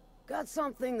 Got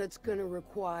something that's gonna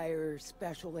require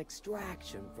special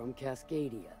extraction from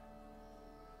Cascadia.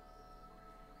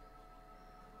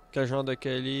 Quel genre de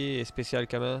colis est spécial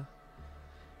comment?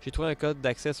 J'ai trouvé un code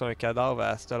d'accès sur un cadavre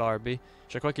à Stellar Bay.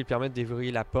 Je crois qu'il permet de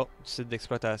déverrouiller la porte du site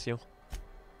d'exploitation.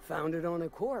 Found it on a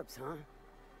corpse, huh?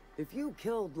 If you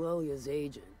killed Lilia's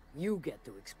agent, you get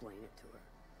to explain it to her,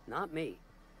 not me.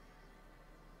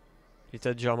 Il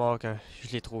était déjà mort quand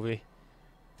je l'ai trouvé.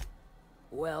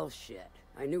 Well, shit.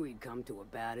 I knew he'd come to a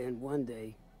bad end one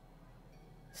day.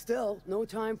 Still, no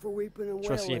time for weeping and Je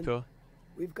me souviens wailing. pas.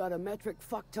 We've got a metric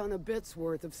fuck ton of bits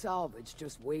worth of salvage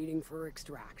just waiting for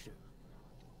extraction.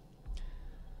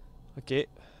 Ok.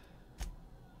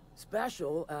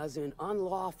 Special as in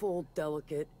unlawful,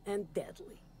 delicate, and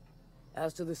deadly.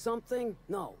 As to the something,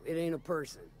 no, it ain't a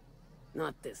person.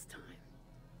 Not this time.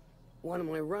 One of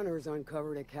my runners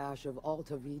uncovered a cache of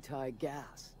Alta Vitae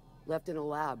gas, left in a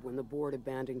lab when the board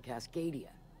abandoned Cascadia.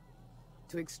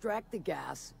 To extract the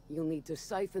gas, you'll need to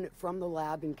siphon it from the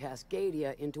lab in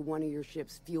Cascadia into one of your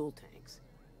ship's fuel tanks.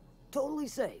 Totally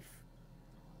safe.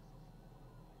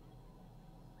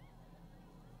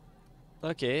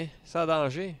 Ok, sans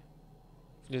danger.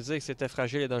 Vous voulez dire que c'était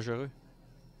fragile et dangereux.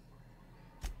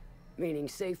 Meaning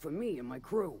safe for me and my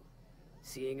crew,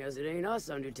 seeing as it ain't us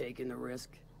undertaking the risk.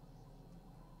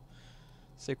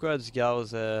 C'est quoi du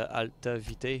gaz Alta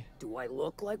Vitae? Do I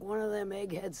look like one of them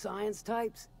egghead science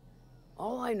types?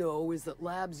 All I know is that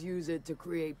labs use it to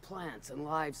create plants and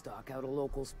livestock out of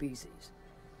local species.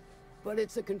 But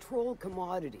it's a controlled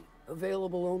commodity,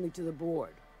 available only to the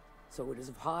board, so it is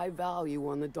of high value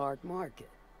on the dark market.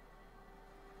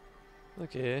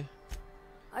 Okay.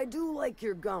 I do like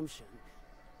your gumption,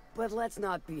 but let's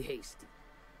not be hasty.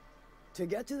 To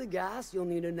get to the gas, you'll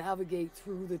need to navigate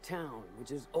through the town,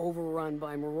 which is overrun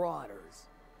by marauders.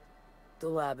 The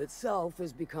lab itself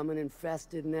has become an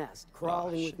infested nest,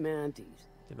 crawling with mantis.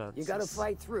 You gotta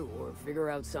fight through or figure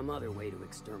out some other way to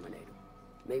exterminate them.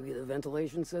 Maybe the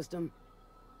ventilation system?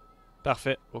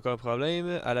 Parfait, aucun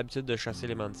problème. À l'habitude de chasser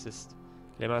les mantistes.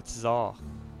 Les mantisards.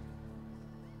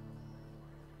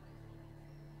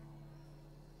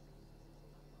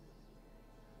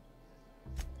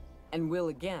 And will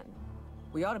again.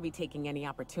 We ought to be taking any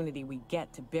opportunity we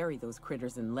get to bury those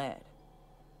critters in lead.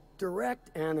 Direct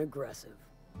and aggressive.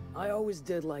 I always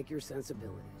did like your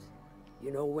sensibilities.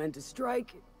 You know when to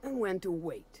strike and when to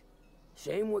wait.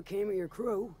 Shame what came of your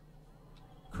crew.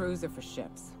 Crews are for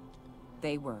ships.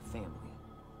 They were a family.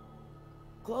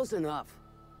 Close enough.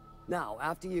 Now,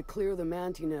 after you clear the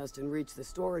manti nest and reach the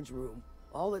storage room,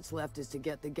 all that's left is to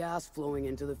get the gas flowing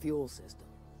into the fuel system.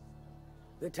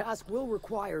 The task will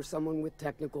require someone with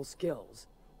technical skills.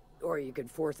 Or you could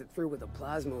force it through with a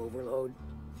plasma overload.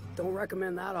 Don't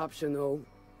recommend that option, though,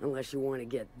 unless you want to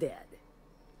get dead.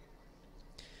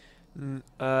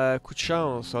 Coup de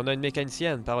chance, on a une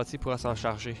mécanicienne. Parvati pourra s'en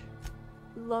charger.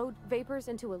 Load vapors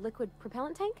into a liquid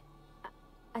propellant tank?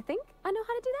 I think I know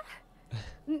how to do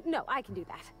that. No, I can do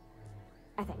that.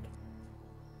 I think.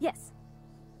 Yes.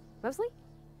 Mostly?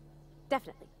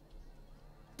 Definitely.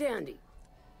 Dandy.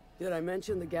 Did I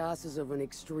mention the gas is of an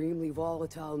extremely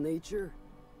volatile nature?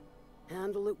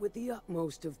 Handle it with the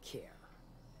utmost of care.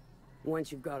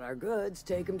 Once you've got our goods,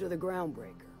 take them to the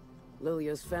groundbreaker.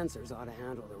 Lilia's fencers ought to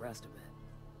handle the rest of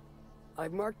it.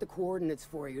 I've marked the coordinates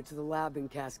for you to the lab in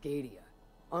Cascadia.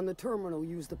 On the terminal,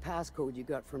 use the passcode you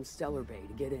got from Stellar Bay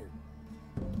to get in.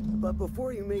 But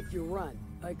before you make your run,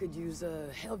 I could use a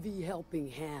heavy helping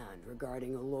hand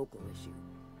regarding a local issue.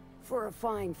 For a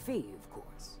fine fee, of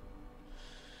course.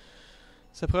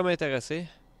 Ça pourrait m'intéresser.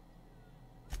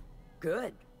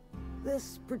 Good.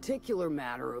 This particular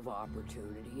matter of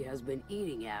opportunity has been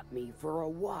eating at me for a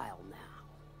while now.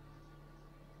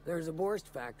 There's a Borst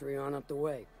factory on up the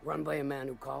way, run by a man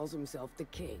who calls himself the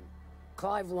King.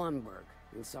 Clive Lundberg,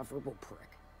 insufferable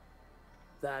prick.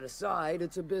 That aside,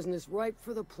 it's a business ripe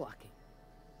for the plucking.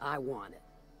 I want it.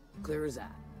 Clear as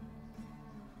that.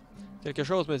 Quelque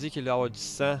chose me dit qu'il doit y avoir du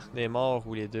sang, des morts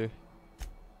ou les deux.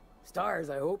 Stars,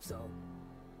 I hope so.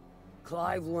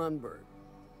 Clive Lundberg,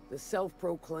 the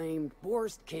self-proclaimed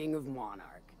Borst King of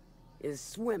Monarch, is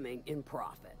swimming in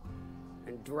profit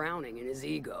and drowning in his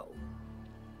ego.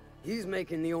 He's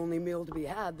making the only meal to be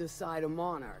had this side of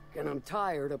Monarch, and I'm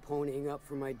tired of ponying up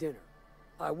for my dinner.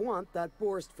 I want that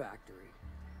Borst factory,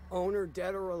 owner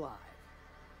dead or alive.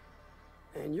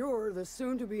 And you're the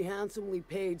soon-to-be handsomely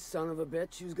paid son of a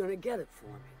bitch who's gonna get it for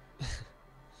me.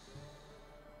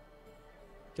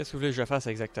 Qu'est-ce que vous voulez que je fasse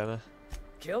exactement?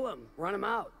 Kill him, run him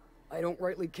out. I don't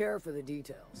rightly care for the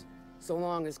details, so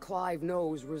long as Clive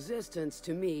knows resistance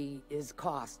to me is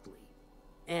costly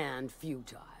and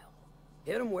futile.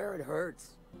 Hit him where it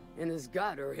hurts. In his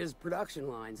gut or his production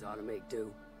lines ought to make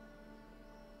do.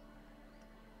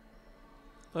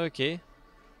 Ok.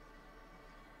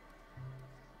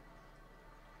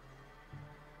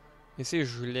 Et si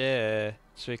je voulais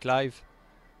tuer Clive?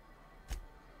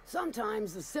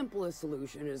 Sometimes the simplest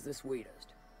solution is the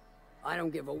sweetest. I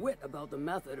don't give a whit about the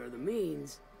method or the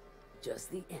means, just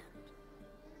the end.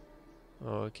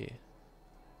 Ok.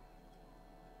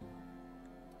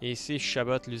 Et si je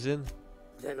sabote l'usine?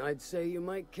 Then I'd say you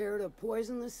might care to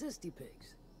poison the cysty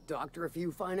pigs, doctor a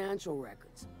few financial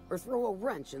records, or throw a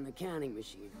wrench in the canning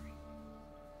machinery.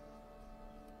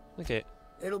 Okay.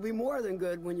 It'll be more than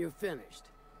good when you're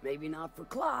finished. Maybe not for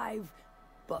Clive,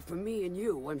 but for me and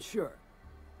you, I'm sure.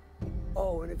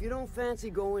 Oh, and if you don't fancy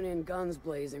going in guns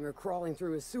blazing or crawling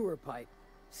through a sewer pipe,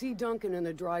 see Duncan in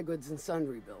the dry goods and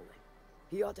sundry building.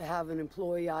 He ought to have an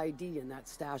employee ID in that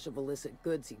stash of illicit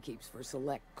goods he keeps for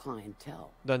select clientele.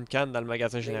 Duncan dans le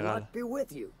magasin May général. not be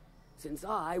with you, since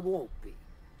I won't be.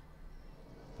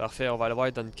 Parfait, on va aller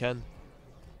voir Duncan.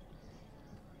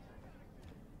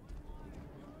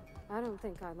 I don't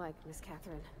think I like Miss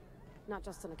Catherine. Not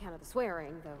just on account of the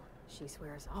swearing, though she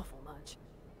swears awful much.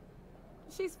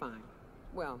 She's fine.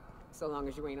 Well, so long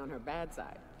as you ain't on her bad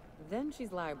side. Then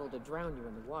she's liable to drown you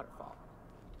in the waterfall.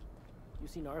 You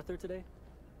seen Arthur today?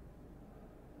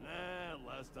 Nah,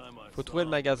 last time I Faut trouver le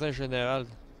magasin général.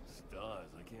 Stars,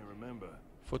 I can't remember.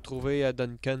 Faut trouver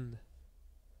Duncan.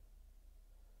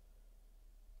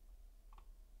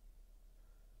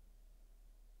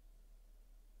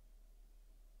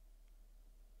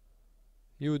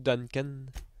 You Duncan.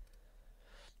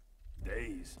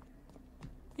 Days.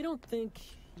 You don't think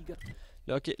he got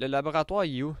Là, ok, le laboratoire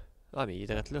il est où? Ah mais il est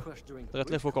direct là. crushed during the Direct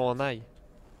là, faut qu'on aille.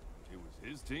 It was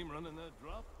his team running that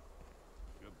drop.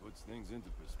 Sure puts things into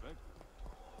perspective.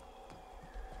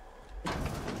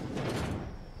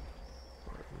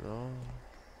 Non.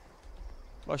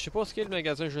 Bah, je sais pas ce qu'est le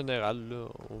magasin général là.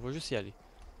 On va juste y aller.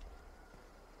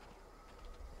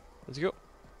 Let's go.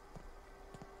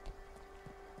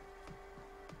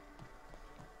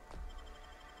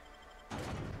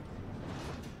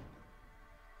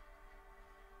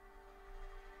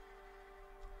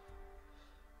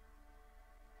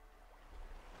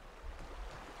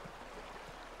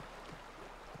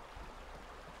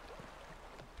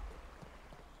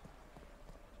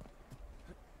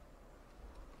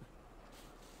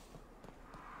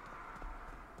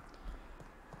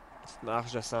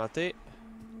 Marche de santé.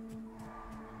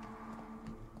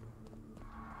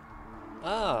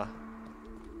 Ah!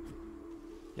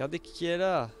 Regardez qui est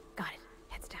là. Got it.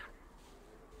 Heads down.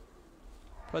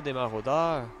 Pas des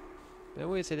maraudeurs. Ben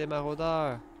oui, c'est des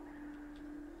maraudeurs.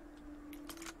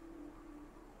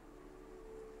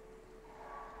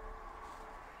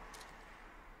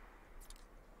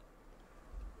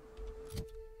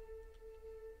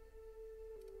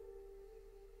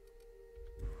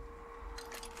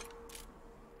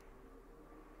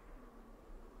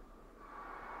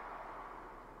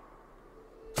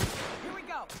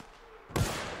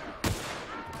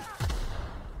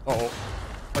 Oh oh.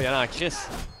 Oh, il y en a en crise.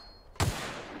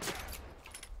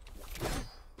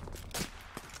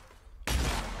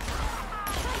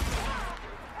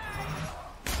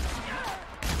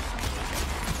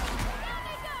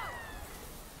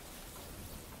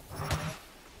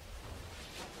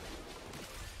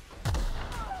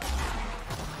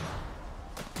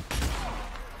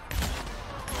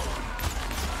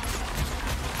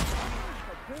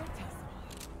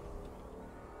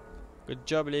 Good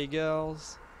job, les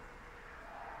girls.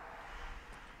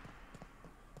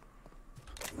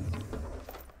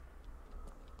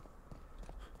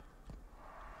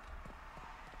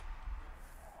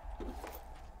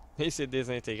 Et c'est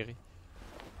désintégré.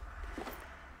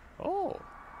 Oh!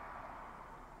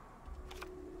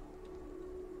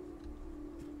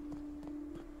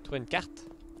 Trouver une carte?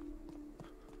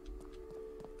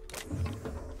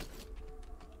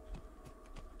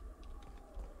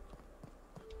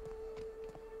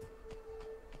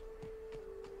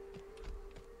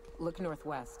 Look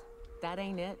northwest. That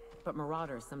ain't it, but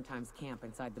marauders sometimes camp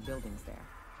inside the buildings there.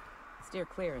 Steer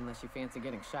clear unless you fancy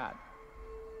getting shot.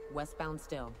 Westbound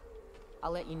still.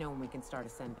 I'll let you know when we can start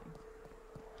ascending.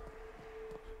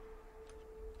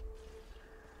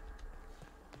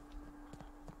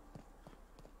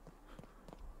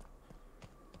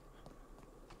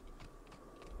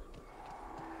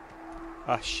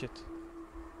 Ah shit.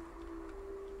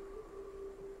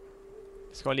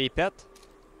 Est-ce qu'on les pète?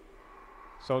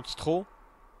 Sont-ils trop?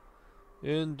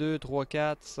 1, 2, 3,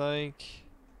 4, 5.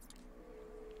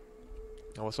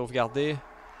 On va sauvegarder.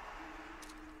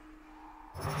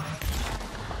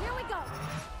 Here we go.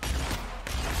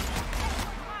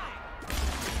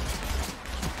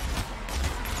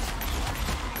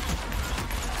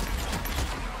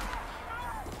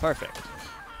 Perfect.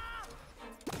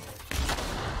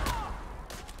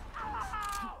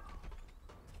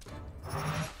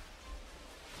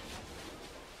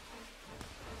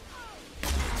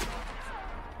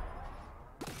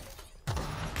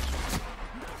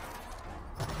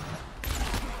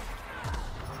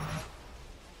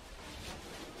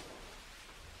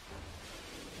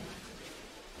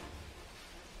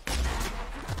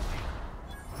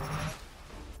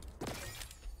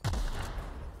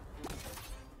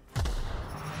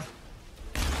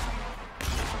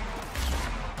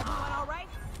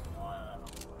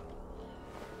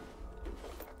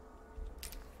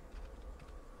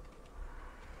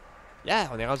 Yeah,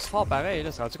 on est rendu fort pareil,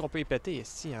 là. C'est rendu qu'on peut y péter,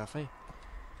 ici, enfin.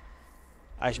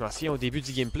 Hey, je m'en souviens au début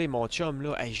du gameplay, mon chum,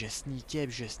 là, hey, je sneakais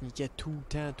tout le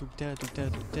temps, tout le temps, tout le temps,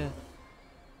 tout le temps.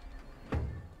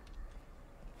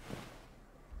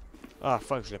 Ah,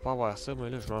 fuck, je voulais pas avoir ça, moi,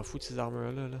 là. Je m'en fous de ces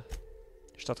armures-là, là.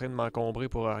 Je suis en train de m'encombrer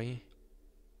pour rien.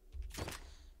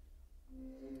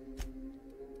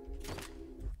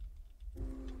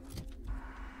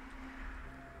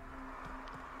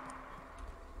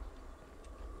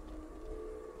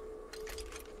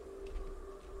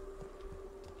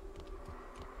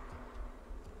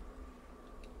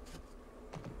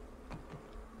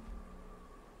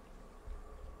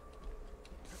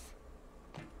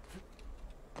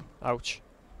 Ouch.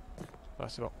 Ah,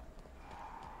 c'est bon.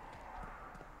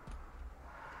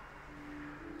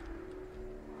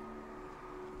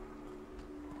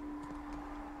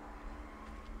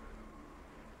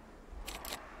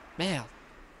 Merde.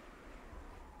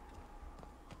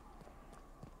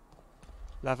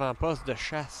 L'avant-poste de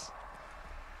chasse.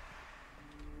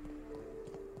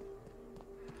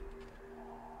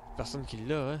 Personne qui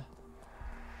l'a, hein.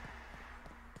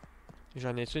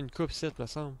 J'en ai-tu une coupe ici, me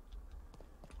semble.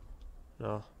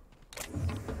 Non.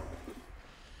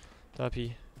 Tant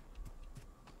pis.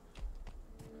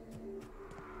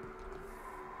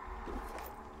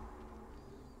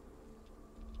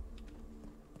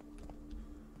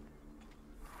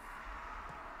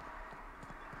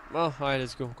 Bon, allez,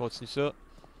 let's go, on continue ça.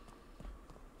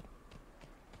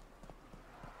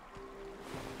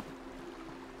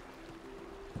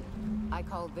 I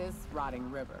call this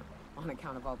Rotting River, on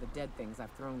account of all the dead things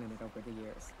I've thrown in it over the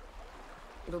years.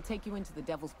 It'll take you into the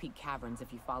Devil's Peak Caverns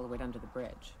if you follow it under the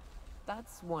bridge.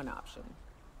 That's one option.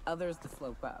 Others to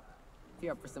slope up. If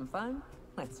you're up for some fun,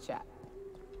 let's chat.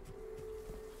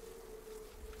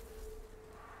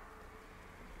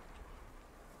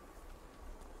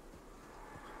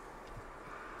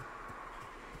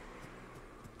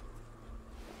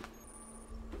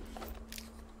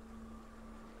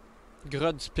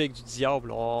 Grotte du pic du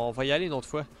diable, on va y aller une autre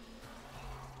fois.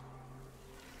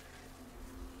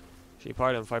 J'ai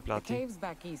peur de me faire The planter. caves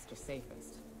back east are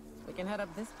safest. We can head up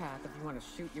this path if you want to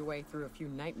shoot your way through a few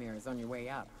nightmares on your way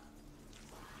up.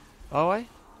 Ah ouais?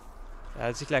 Elle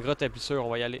a dit que la grotte est plus sûre, on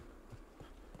va y aller.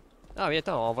 Ah mais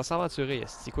attends, on va s'aventurer.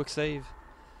 C'est quick save.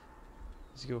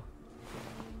 Let's go.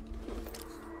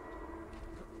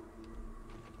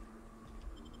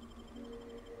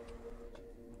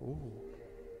 Oh.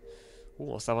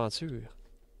 Oh, on s'aventure.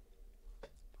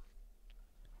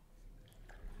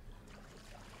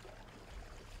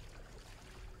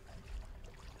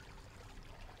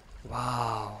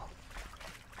 Wow.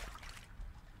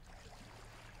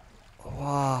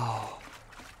 Wow.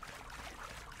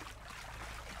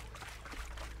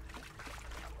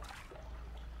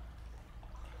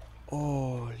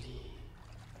 Holy.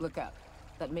 Look up.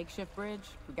 That makeshift bridge,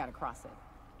 we gotta cross it.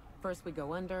 First we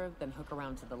go under, then hook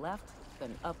around to the left,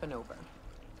 then up and over.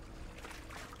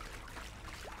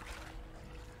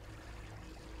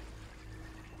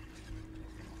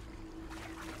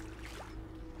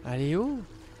 Allez où?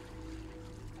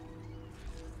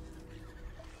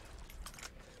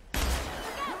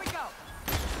 Here we go.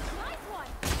 Nice one.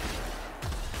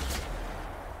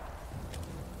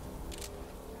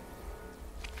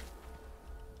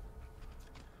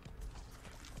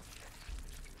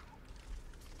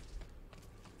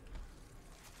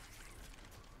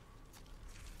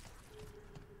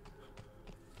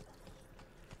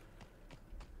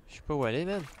 Je sais pas où aller,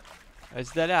 man. Elle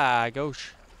dit d'aller à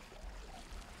gauche.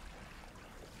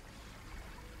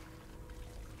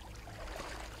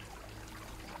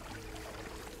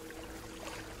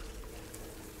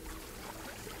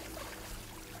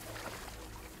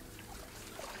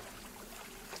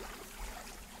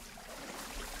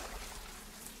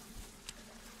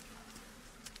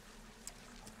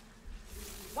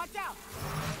 Watch out!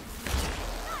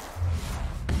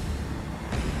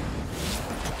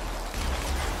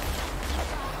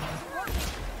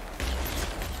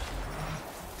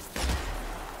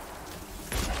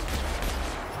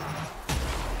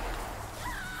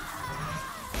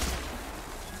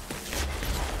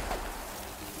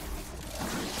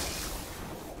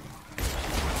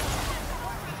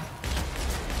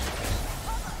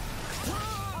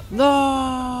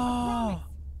 Non!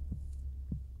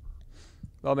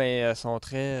 Bon ben, sont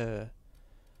très...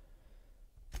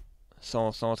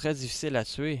 sont très difficiles à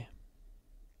tuer.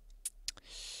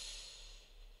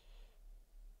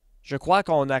 Je crois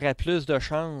qu'on aurait plus de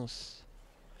chance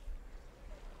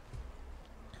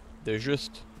de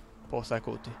juste passer à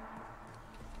côté.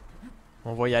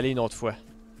 On va y aller une autre fois.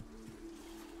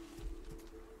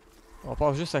 On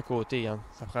passe juste à côté, hein.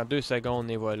 Ça prend 2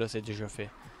 secondes et voilà, c'est déjà fait.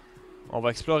 On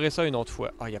va explorer ça une autre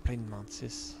fois. Ah, il y a plein de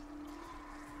mantis.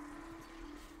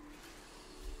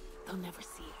 They'll never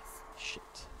see us. Shit.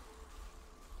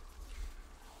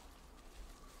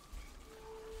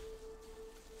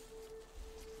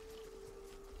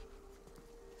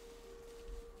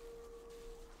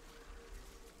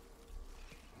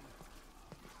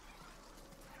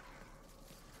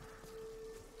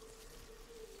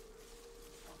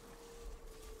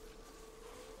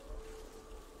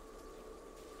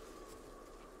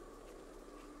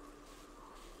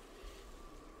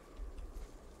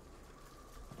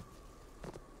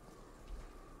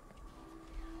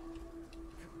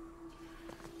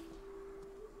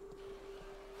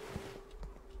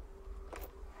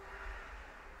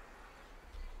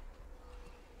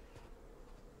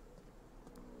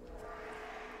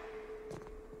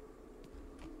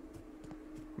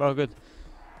 Oh, good.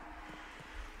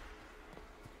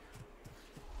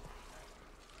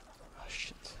 Oh,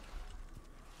 shit.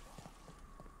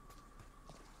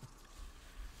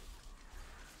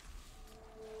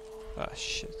 Ah,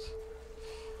 shit.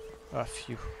 Ah,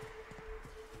 phew.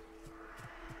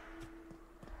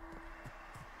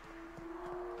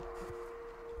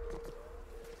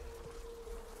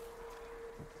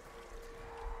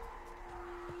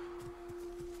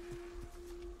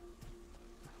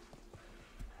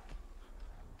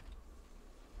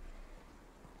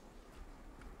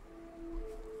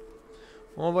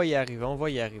 On va y arriver, on va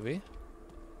y arriver.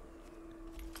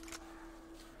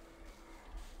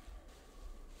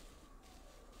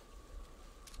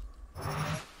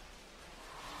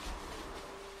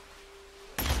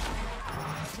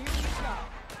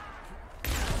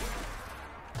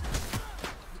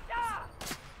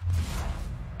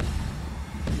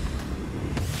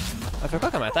 Elle fait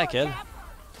quoi comme attaque, elle?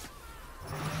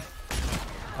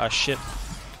 Ah, shit.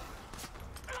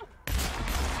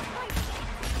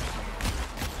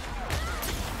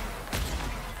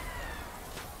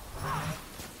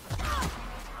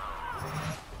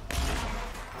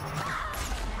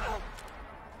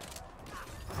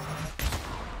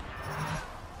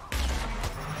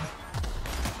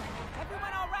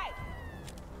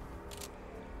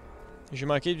 J'ai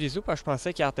manqué de bisous parce que je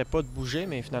pensais qu'il arrêtait pas de bouger,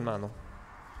 mais finalement non.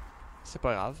 C'est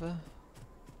pas grave.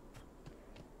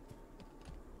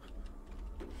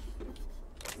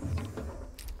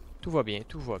 Tout va bien,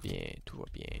 tout va bien, tout va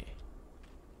bien.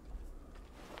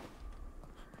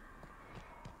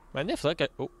 Maintenant, il faudrait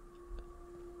que... Oh!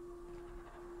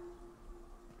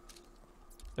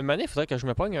 Maintenant, il faudrait que je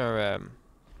me pogne un...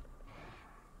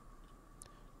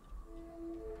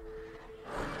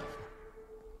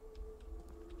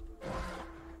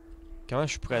 Comment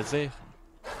je pourrais dire?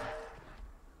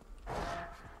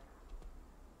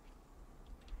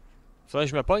 Faudrait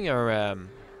que je me pogne un...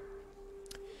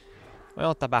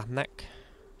 Voyons, tabarnak.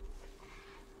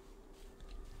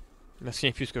 Je me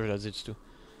souviens plus ce que je leur dis du tout.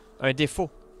 Un défaut.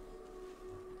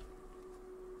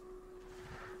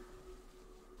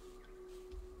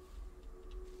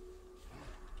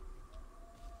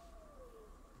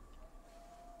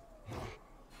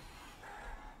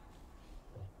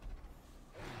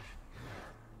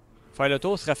 Faire le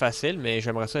tour serait facile, mais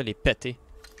j'aimerais ça les péter.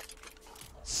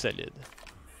 Solide.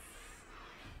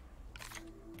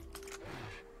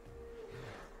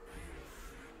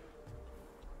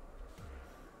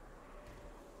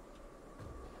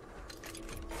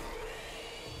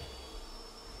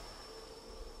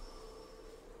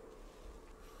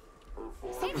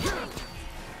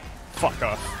 Fuck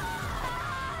off.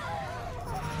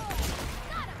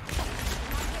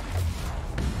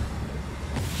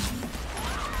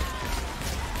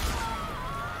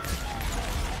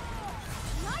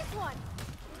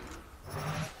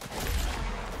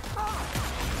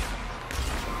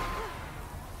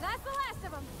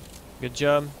 Good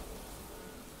job.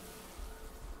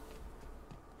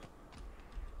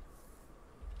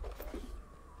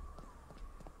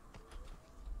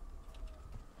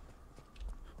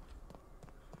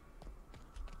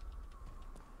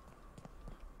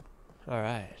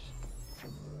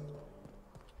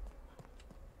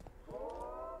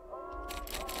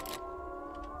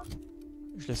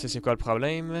 Je le sais, c'est quoi le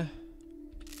problème?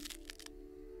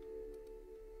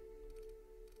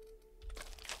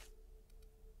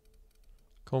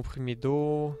 Comprimé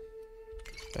d'eau.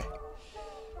 Ouais.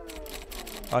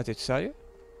 Ah, t'es-tu sérieux?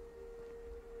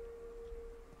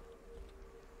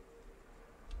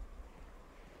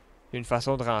 Il y a une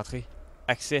façon de rentrer.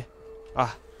 Accès.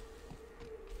 Ah.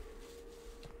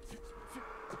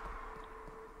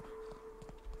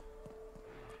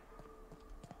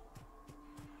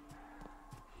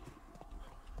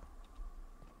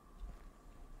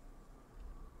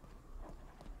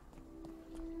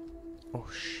 Oh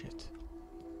shit.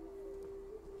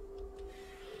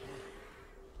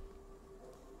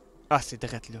 Ah, c'est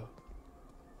drette là.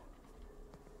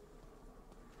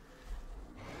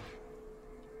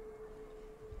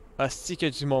 Asti qu'il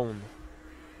y a du monde.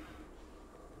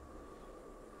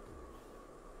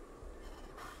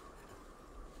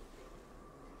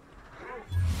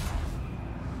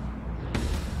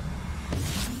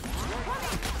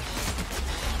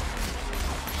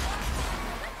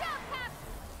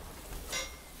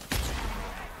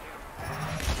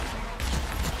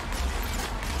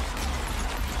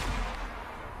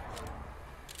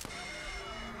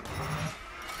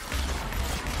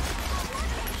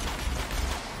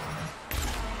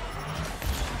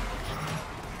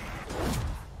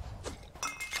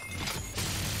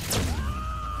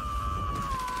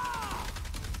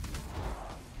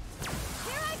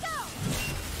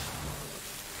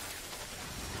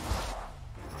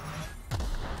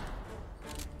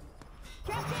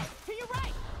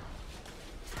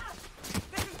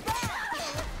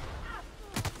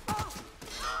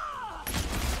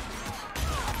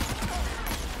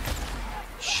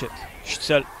 Shit, je suis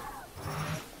seul.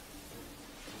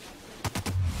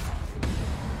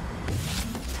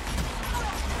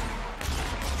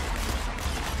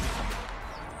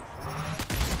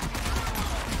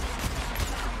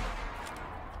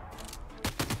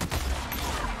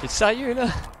 T'es sérieux là?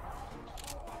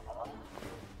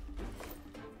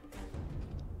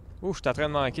 Ouh, je suis en train de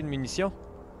manquer de munitions.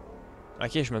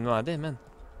 Ok, je me demandais, man.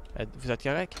 Vous êtes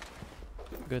correct?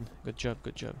 Good, good job,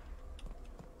 good job.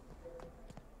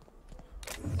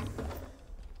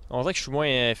 On dirait que je suis moins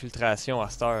infiltration à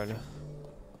cette heure là.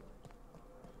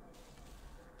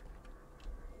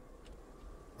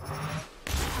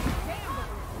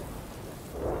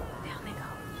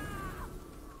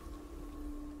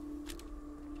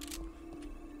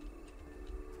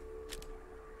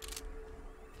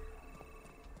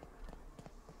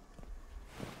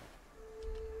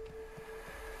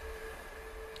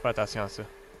 Fais attention à ça.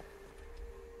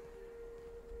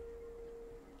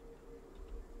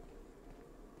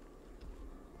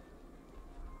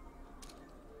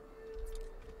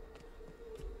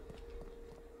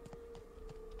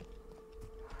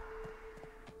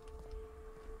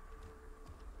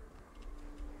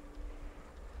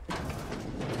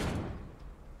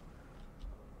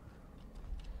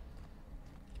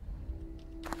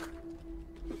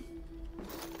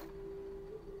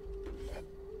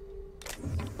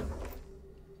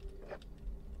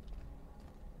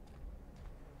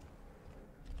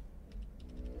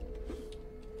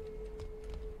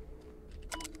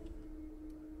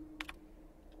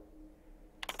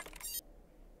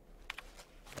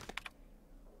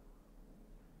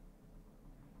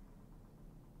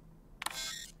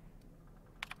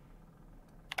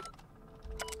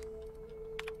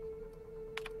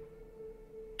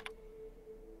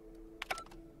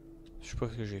 Je sais pas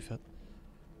ce que j'ai fait.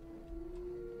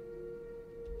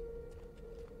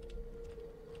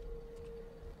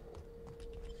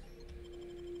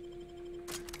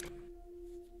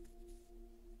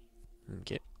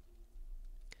 Ok. Elle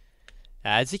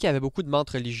a dit qu'il y avait beaucoup de mantes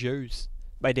religieuses.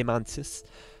 Ben, des mantis.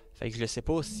 Fait que je ne sais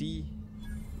pas si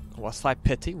on va se faire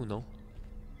péter ou non.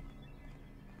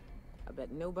 I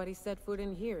bet nobody set foot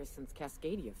in here since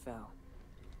Cascadia fell.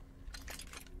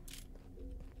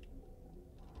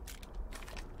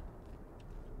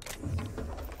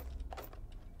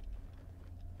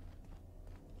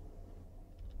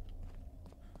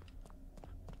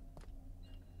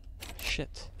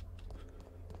 Shit.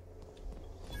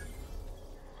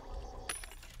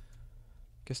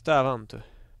 Qu'est-ce que t'as à vendre, toi?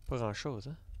 Pas grand-chose,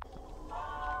 hein?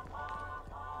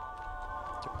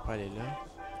 Tu peux pas aller là.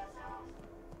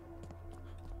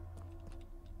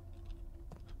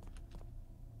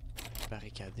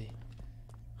 Barricadé.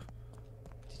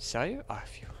 T'es sérieux? Ah,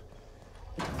 phew.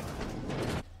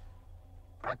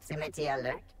 Proximity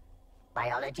alert.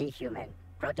 Biology human.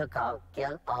 Protocol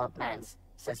kill all plants.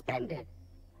 Suspended.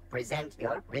 Present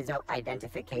your Rizzo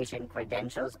identification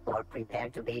credentials or prepare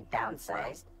to be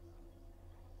downsized.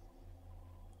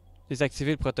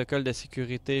 Désactiver le protocole de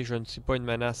sécurité. Je ne suis pas une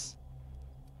menace.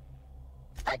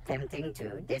 Attempting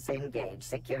to disengage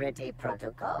security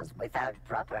protocols without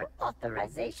proper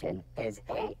authorization is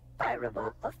a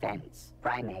fireable offense.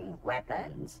 Priming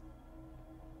weapons.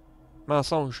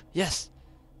 Mensonge. Yes!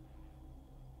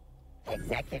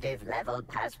 Executive level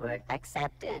password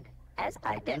accepted as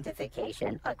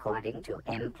identification according to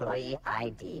Employee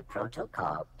ID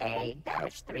Protocol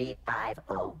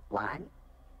A-3501.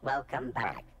 Welcome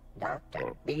back,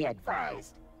 Doctor. Be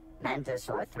advised.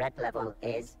 Mantisaur threat level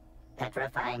is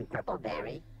petrifying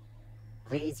purpleberry.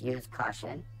 Please use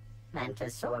caution.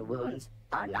 Mantisaur wounds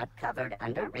are not covered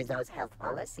under Rizzo's health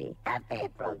policy. Have a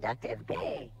productive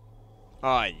day.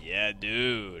 Oh yeah,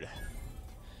 dude.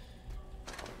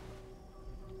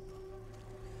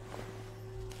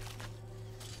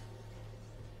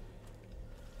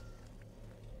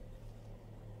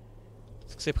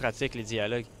 Est-ce que c'est pratique les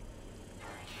dialogues?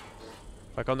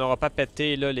 Fait qu'on n'aura pas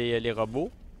pété là les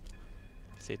robots.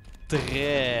 C'est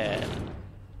très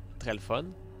le fun.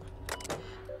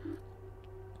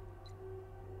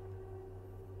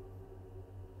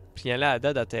 Puis il y a là à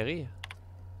date d'atterrir.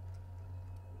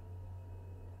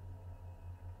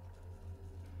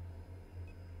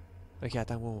 Ok,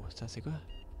 attends, wow, attends, c'est quoi?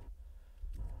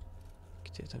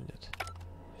 Ok, attends une minute.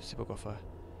 Je sais pas quoi faire.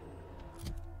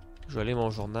 Je vais aller mon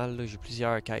journal, j'ai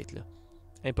plusieurs quêtes là.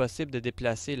 Impossible de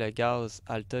déplacer le gaz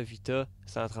Alta Vita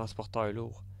sans transporteur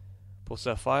lourd. Pour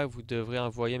ce faire, vous devrez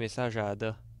envoyer un message à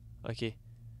Ada. Ok.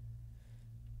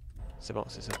 C'est bon,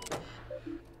 c'est ça. Captain,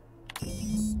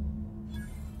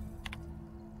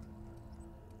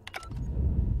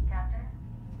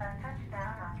 a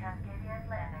touchdown on Cascadia's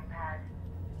landing pad.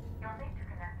 You'll need to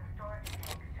connect the storage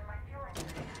tanks to my fueling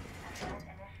system and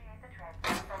then initiate the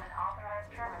transfer from an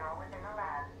authorized terminal within the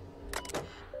lab.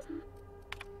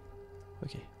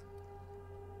 Ok.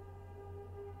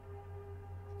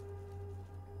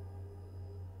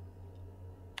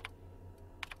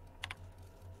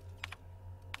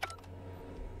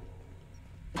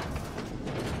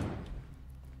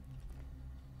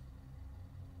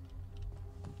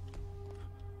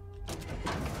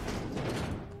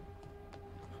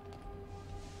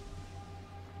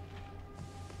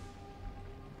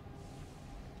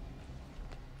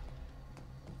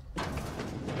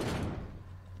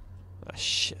 Ah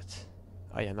shit.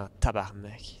 Ah, y'en a un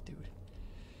tabarnak, dude.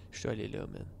 Je dois aller là,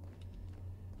 man.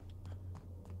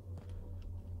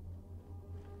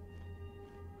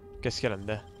 Qu'est-ce qu'il y a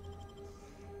là-dedans?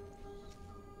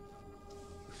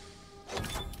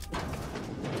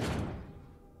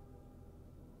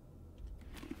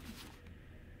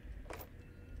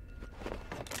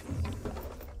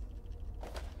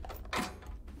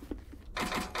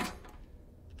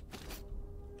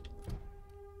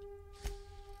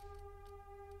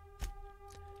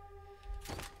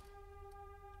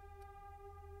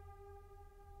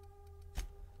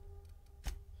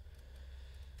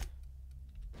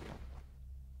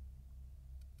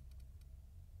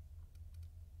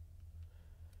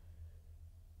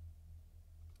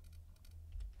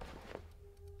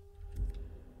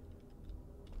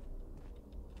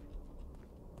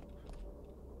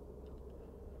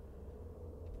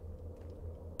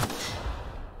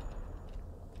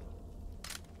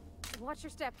 Watch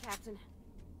your step, Captain.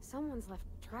 Someone's left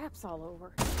traps all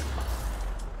over.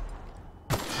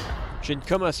 J'ai une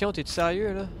commotion, t'es-tu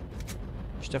sérieux là?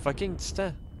 J'étais fucking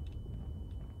distant.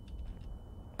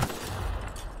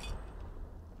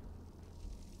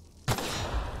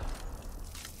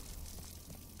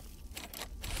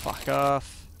 Fuck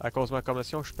off. À cause de ma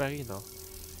commotion, je suis pari, non?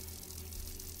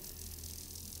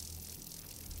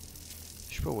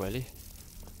 Je sais pas où aller.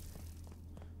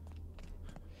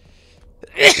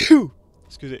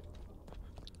 Excusez.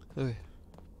 Oui.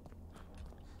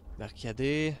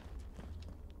 Barricadé.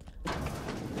 Here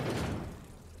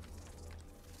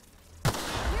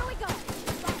we go.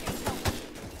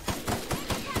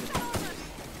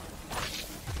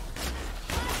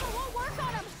 We'll work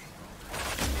on him.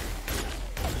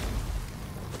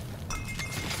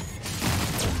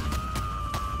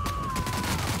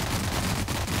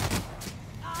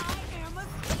 I am a...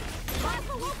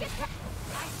 Rifle won't get... I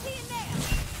see him there.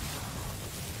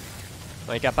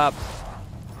 Incapable.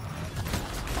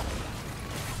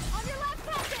 On your left,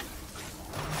 Captain.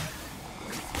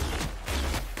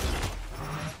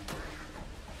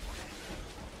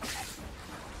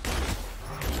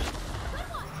 Good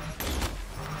one.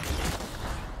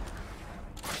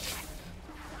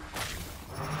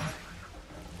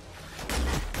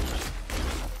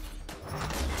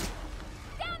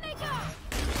 Down they go.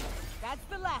 That's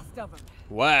the last of them.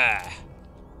 Ouais.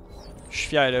 Je suis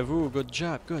fier de vous. Good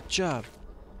job, good job.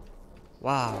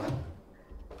 Wow.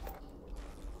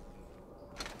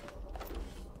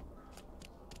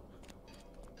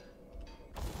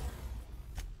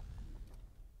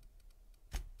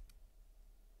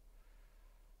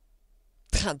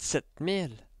 $37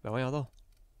 000. Ben voyons donc.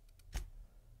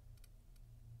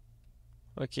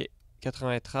 Ok.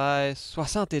 93.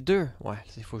 62. Ouais,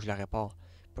 il faut que je la répare.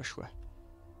 Pas le choix.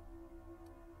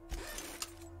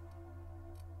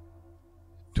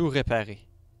 Tout réparé.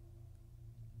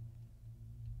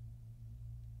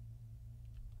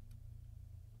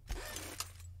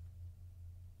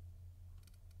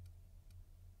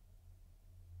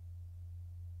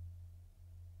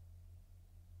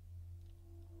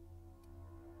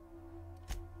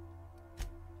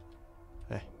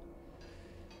 Ouais.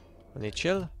 On est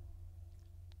chill.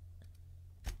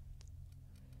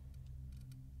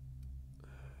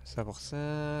 Ça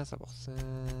 %, 100%.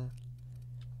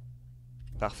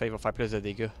 Parfait, il va faire plus de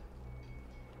dégâts.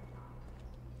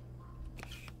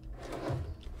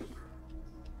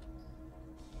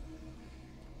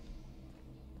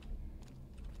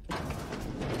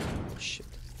 Shit.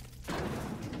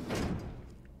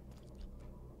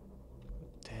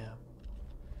 Damn.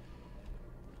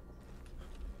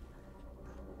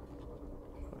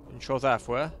 Une chose à la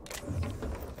fois.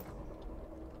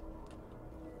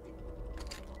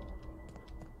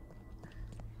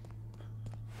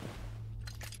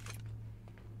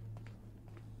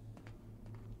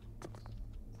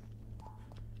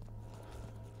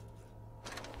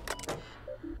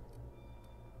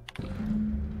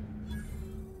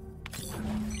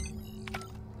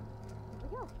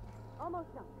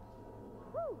 Almost done.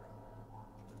 Woo!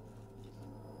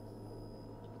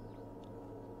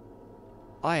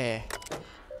 Ouais.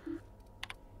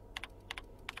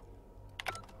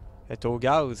 Elle est au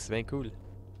gaz, c'est bien cool.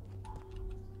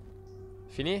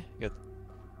 Fini? Good.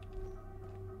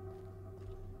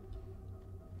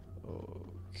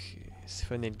 Ok.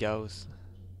 Siphonner le gaz.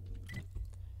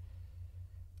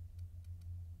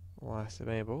 Ouais, c'est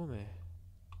bien beau, mais...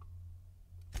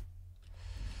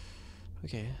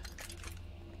 Ok.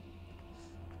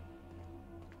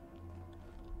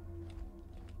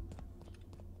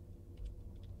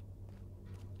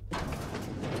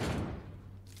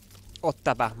 Oh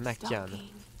tabarnak, Yann.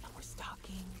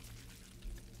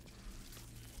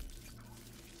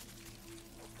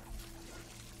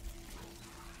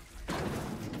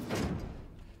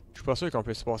 Je suis pas sûr qu'on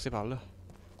peut se passer par là.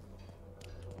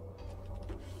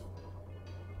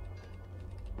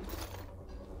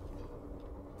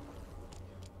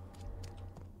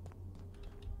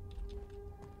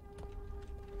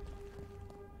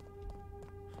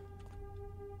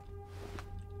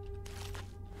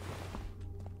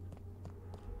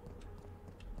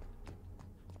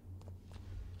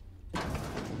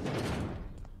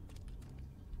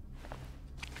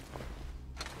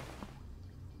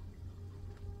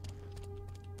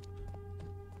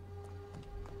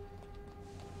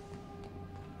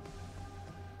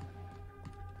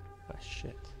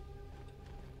 Shit.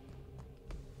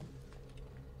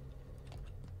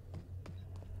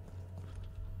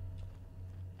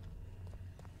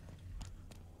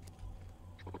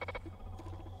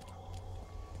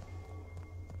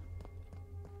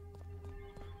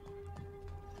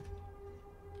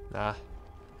 Ah.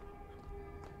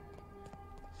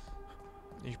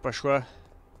 J'ai pas le choix.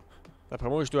 D'après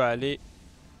moi, je dois aller...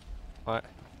 Ouais.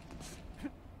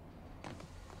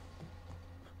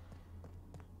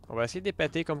 On va essayer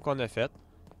d'épater comme qu'on a fait.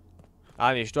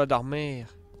 Ah, mais je dois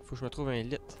dormir. Faut que je me trouve un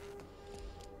lit.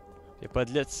 Y'a pas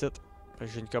de lit ici.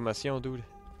 J'ai une commotion, dude.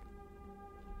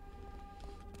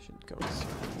 J'ai une commotion.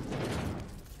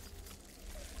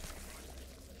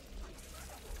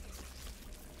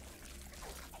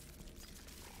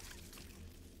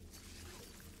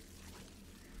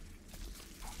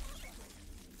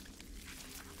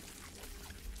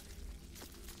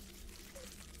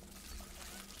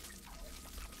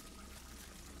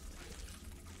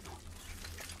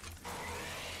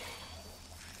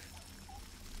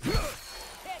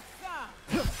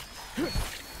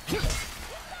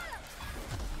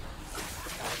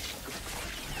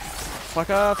 Fuck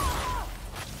up!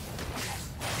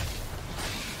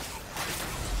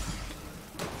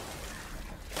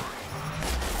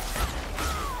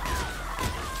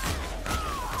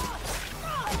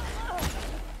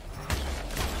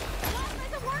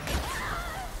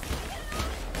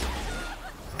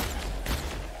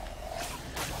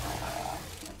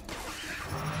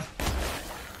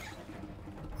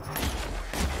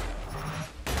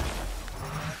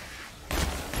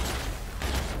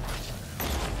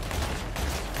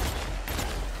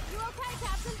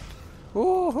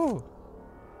 Woohoo!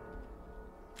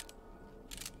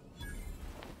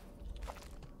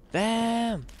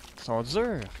 Damn! Ils sont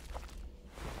durs!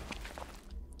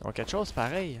 Ils ont quelque chose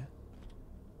pareil. Hein.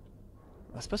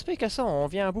 Ah, c'est pas si pire que ça, on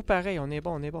vient à bout pareil, on est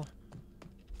bon, on est bon.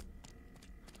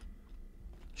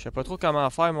 Je sais pas trop comment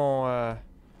faire mon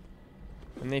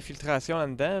une infiltration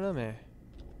là-dedans, là, mais...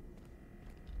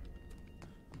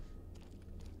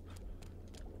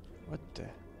 What the...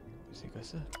 C'est quoi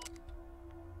ça?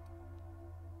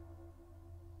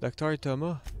 Docteur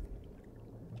Thomas.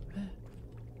 Hein?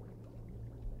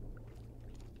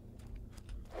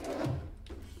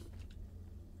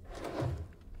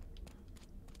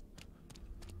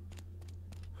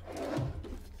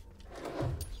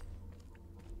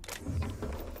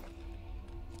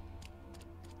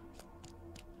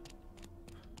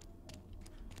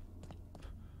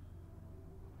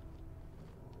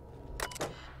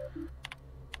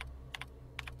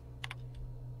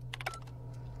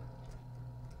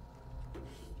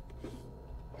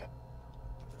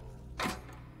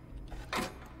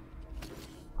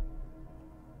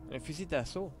 Un fusil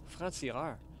d'assaut,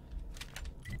 franc-tireur.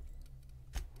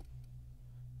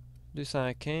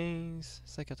 215,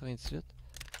 198.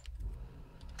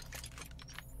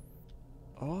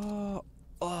 Oh!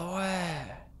 Oh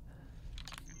ouais!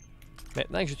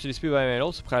 Maintenant que j'utilise plus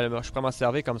l'autre, je pourrais m'en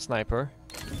servir comme sniper.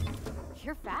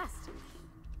 You're fast.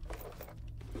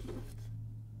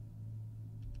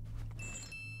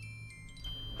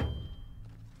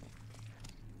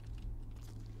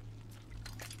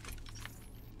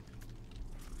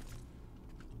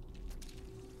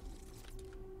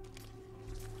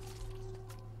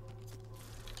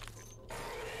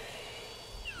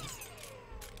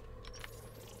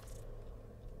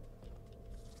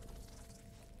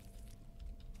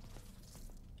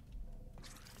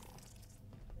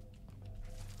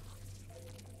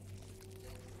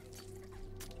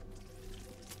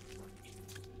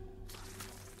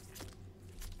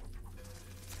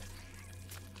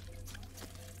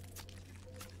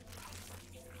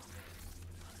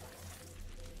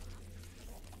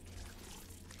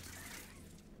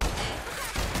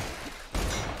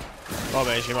 Bon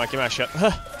ben j'ai manqué ma shot.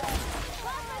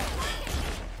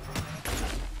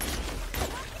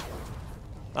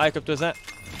 Allez, coupe-toi-en.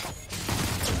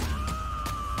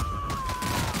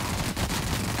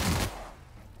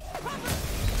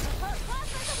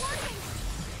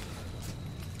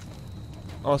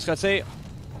 On se retire.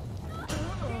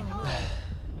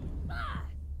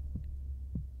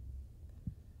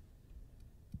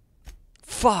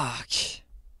 Fuck!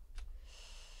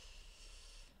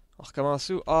 On recommence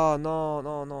où? Ah non,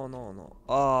 non, non, non, non.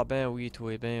 Ah ben oui,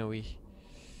 toi, ben oui.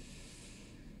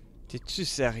 T'es-tu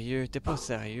sérieux? T'es pas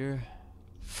sérieux?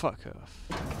 Fuck off.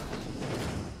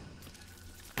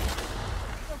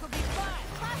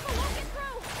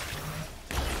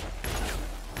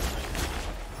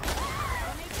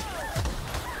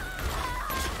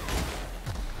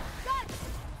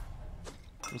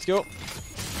 Let's go.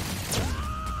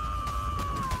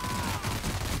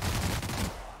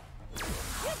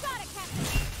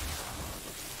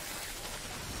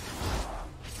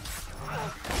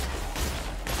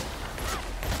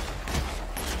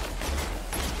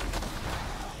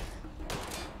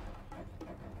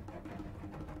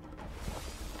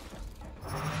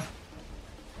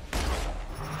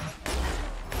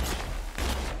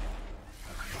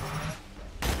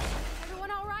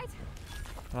 Everyone all right?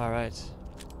 All right.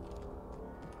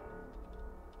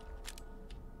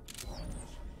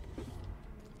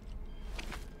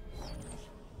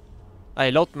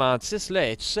 Hey, l'autre mantis là,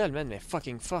 elle est toute seule, man, mais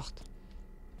fucking forte.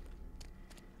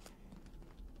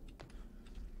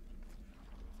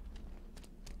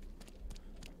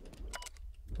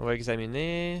 On va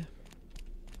examiner.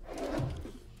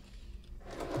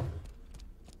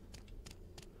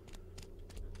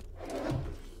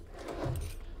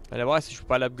 Allez voir si je peux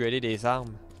pas l'upgrader des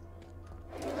armes.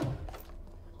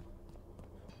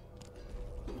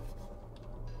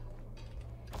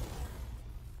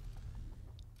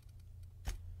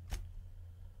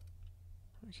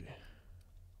 Ok.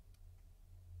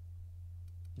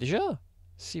 Déjà?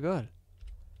 Si bol.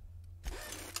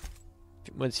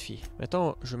 Modifier.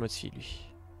 Mettons, je modifie lui.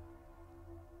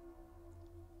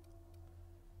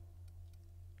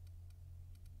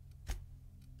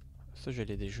 Ça, je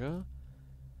l'ai déjà.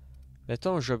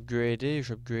 Mettons, upgrader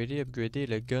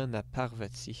le gun à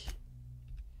Parvati.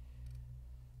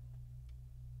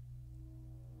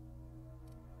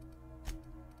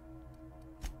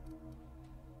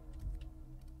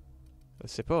 Je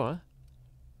sais pas, hein?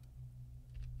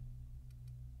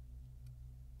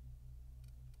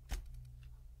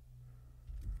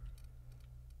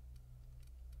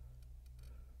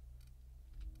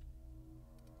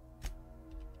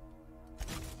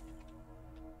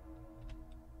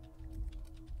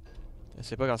 Je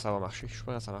sais pas quand ça va marcher. Je sais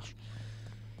pas quand ça marche.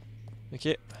 Ok.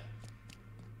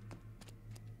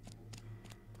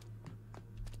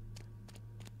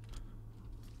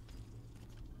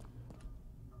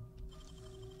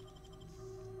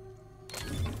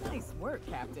 Nice work,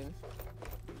 Captain.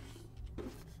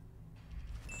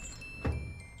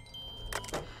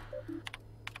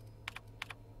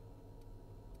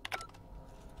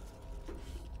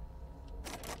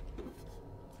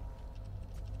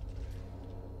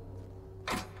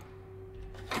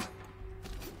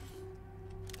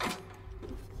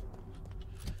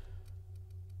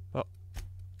 Bon.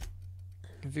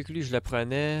 Vu que lui, je le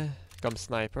prenais comme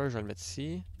sniper, je vais le mettre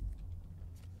ici.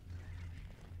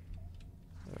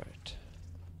 Alright.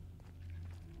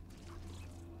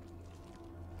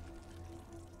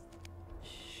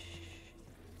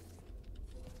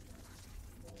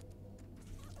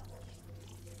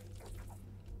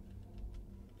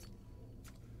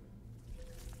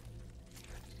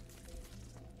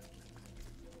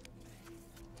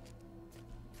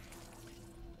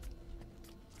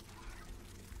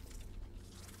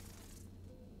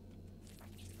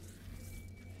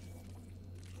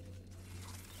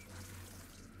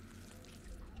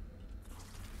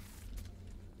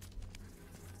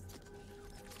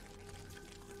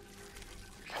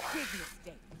 Big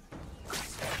mistake.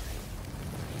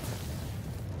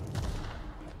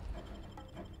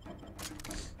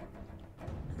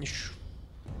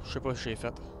 Je sais pas si j'ai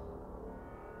fait.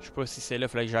 Je sais pas si c'est là,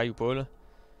 fallait que j'aille ou pas là.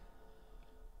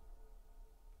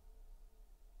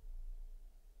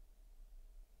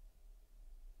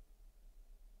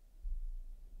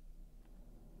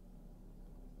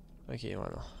 Ok, ouais,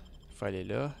 non. Faut aller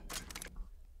là.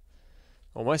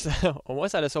 Au moins, au moins,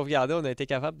 ça l'a sauvegardé. On a été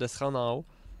capable de se rendre en haut.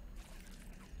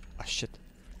 Ah, shit.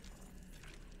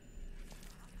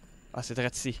 Ah, c'est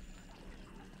direct ici.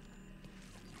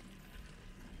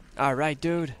 Alright,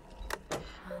 dude.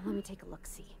 Let me take a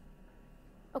look-see.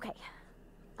 Okay.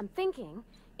 I'm thinking,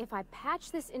 if I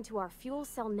patch this into our fuel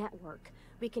cell network,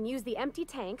 we can use the empty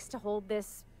tanks to hold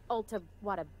this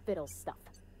ulta-wada-biddle stuff.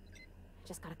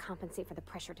 Just gotta compensate for the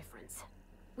pressure difference.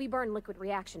 We burn liquid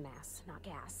reaction mass, not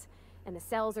gas. And the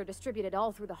cells are distributed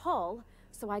all through the hull,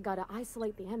 so I gotta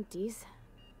isolate the empties.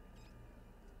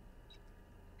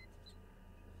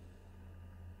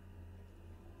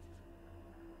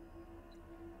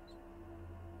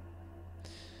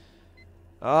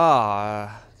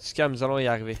 Ah, scam, nous allons y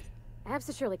arriver.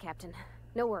 Absolutely, Captain.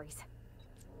 No worries.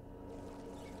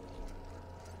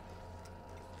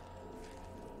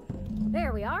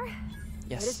 There we are.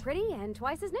 Yes. It is pretty and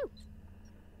twice as new.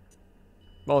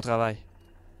 Bon travail.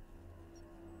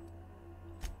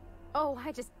 Oh,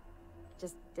 I just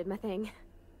did my thing.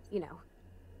 You know.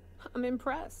 I'm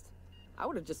impressed. I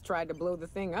would have just tried to blow the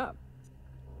thing up.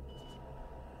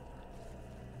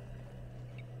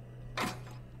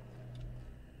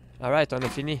 Alright, on a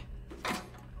fini.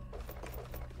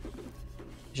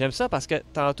 J'aime ça parce que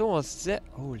tantôt on se disait...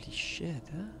 Holy shit,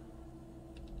 hein?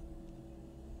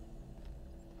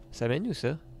 Ça mène où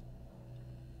ça?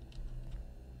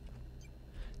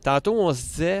 Tantôt on se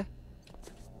disait...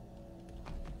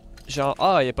 Genre,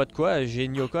 ah, y'a pas de quoi, j'ai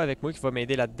Nyoka avec moi qui va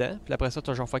m'aider là-dedans. Puis après ça,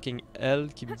 t'as genre fucking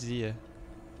elle qui me dit...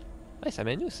 Ouais, ça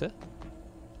mène où ça?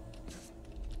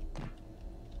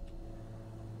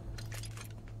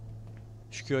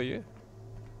 Je suis curieux.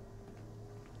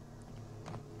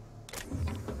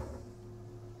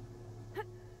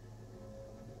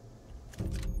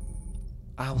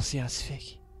 Ah, on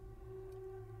scientifique.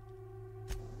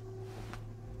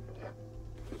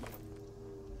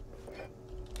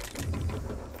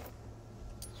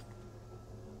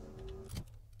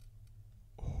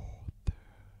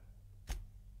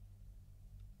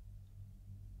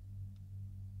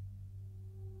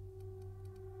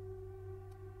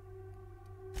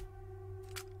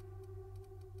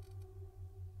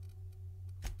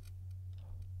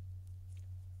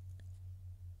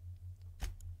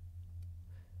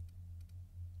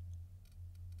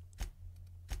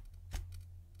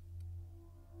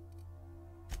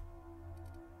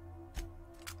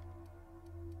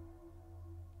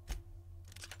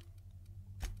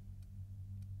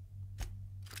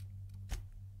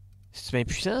 C'est bien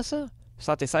puissant ça?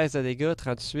 76 de dégâts,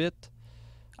 38.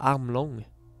 Arme longue.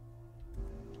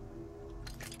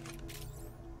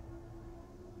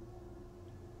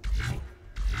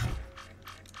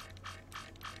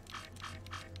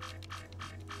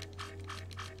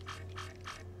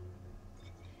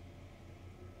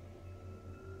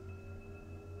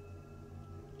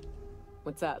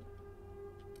 What's up?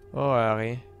 Oh,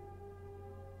 rien.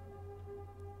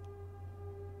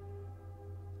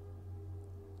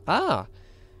 Ah!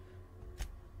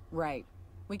 Right.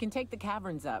 We can take the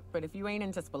caverns up, but if you ain't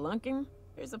into spelunking,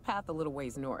 there's a path a little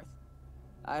ways north.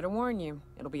 I'd warn you,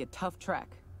 it'll be a tough trek.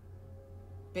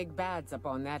 Big bad's up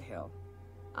on that hill.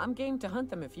 I'm game to hunt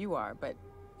them if you are, but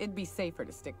it'd be safer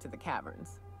to stick to the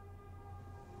caverns.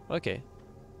 Ok.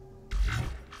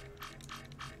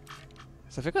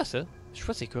 Ça fait quoi ça? Je sais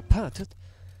pas c'est quoi, pas en tout.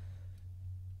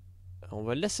 On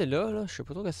va le laisser là, je sais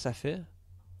pas trop ce que ça fait.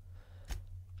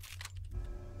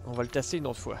 On va le tester une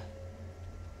autre fois.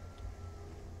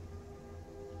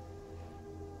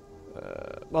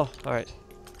 Bon, alright.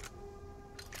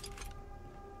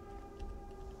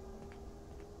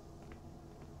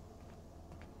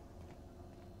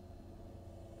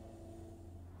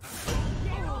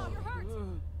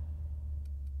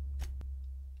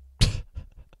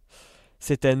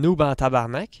 C'était noob en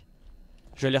tabarnak.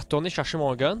 Je vais aller retourner chercher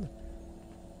mon gun.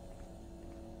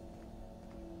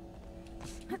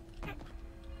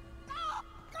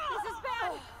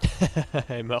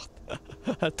 Elle est morte.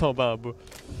 Elle tombe en bas.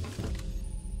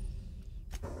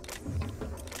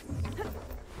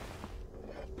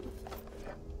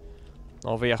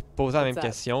 On va y reposer la même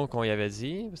question qu'on y avait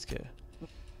dit, parce que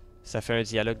ça fait un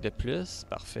dialogue de plus.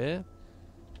 Parfait.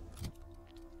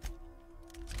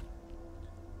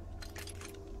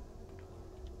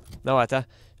 Non, attends.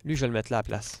 Lui, je vais le mettre là à la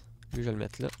place. Lui, je vais le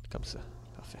mettre là, comme ça.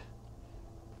 Parfait.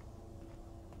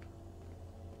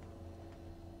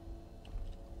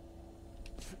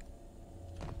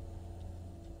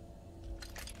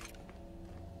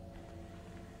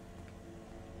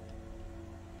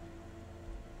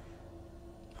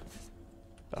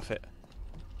 Parfait.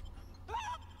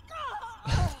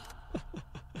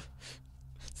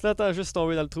 Tu l'entends juste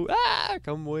tomber dans le trou. Ah!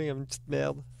 Comme moi, comme une petite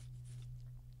merde.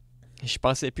 Je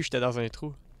pensais plus que j'étais dans un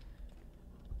trou.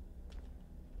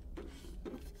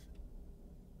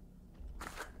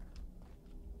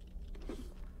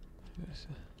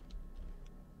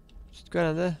 C'est quoi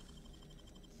là-dedans?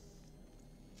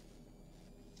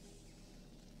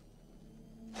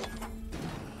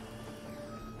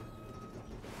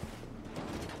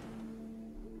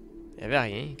 Y'avait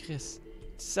rien, Chris.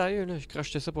 T'es sérieux là? J'ai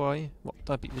crocheté ça pour rien. Bon,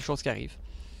 tant pis, des choses qui arrivent.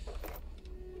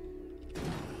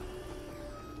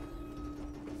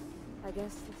 I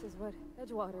guess this is what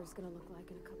Edgewater's gonna look like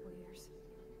in a couple years.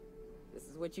 This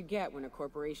is what you get when a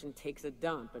corporation takes a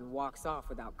dump and walks off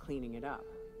without cleaning it up.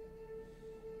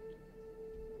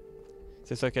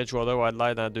 C'est ça qu'Edgewater va être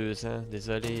l'air dans 2 ans.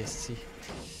 Désolé, ici.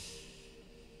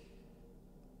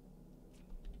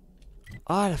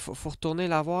 Ah, faut retourner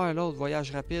la voir, l'autre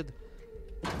voyage rapide.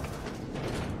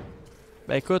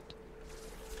 Ben écoute.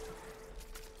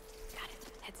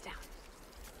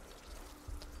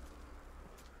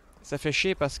 Ça fait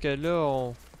chier parce que là,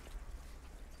 on...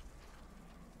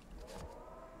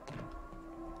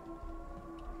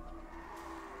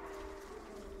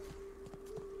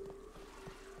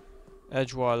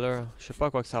 Edgewater, je sais pas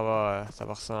à quoi que ça va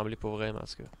ressembler pour vrai, mais en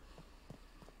tout cas.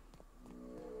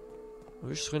 On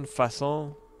va juste trouver une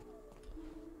façon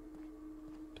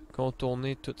de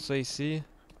contourner tout ça ici.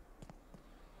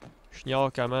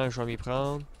 J'ignore comment je vais m'y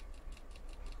prendre.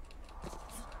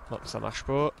 Bon, ça marche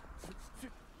pas.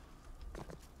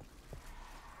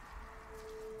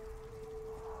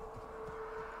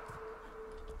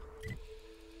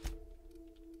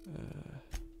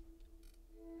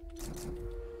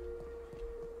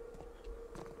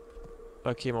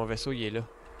 Ok, mon vaisseau il est là.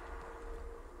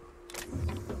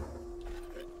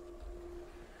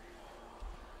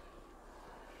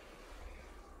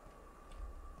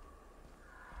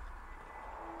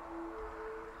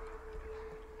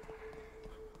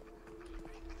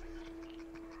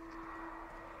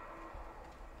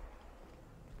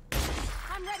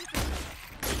 I'm ready for this.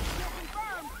 You're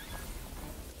confirmed.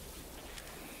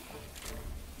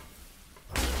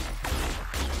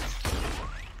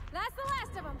 That's the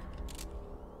last of them.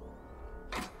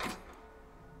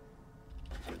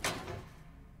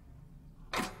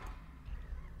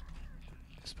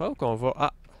 C'est pas où qu'on va.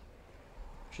 Ah!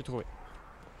 J'ai trouvé.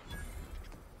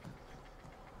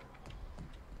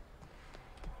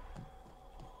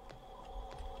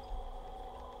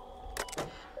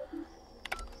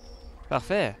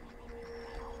 Parfait.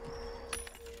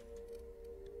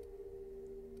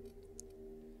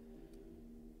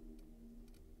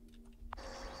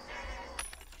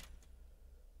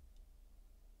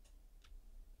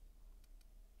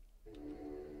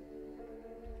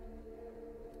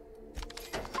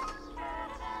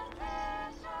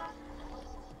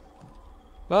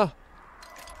 Bon.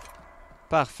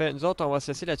 Parfait. Nous autres, on va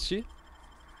se laisser là-dessus.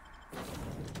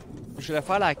 Je vais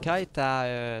faire la quête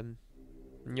à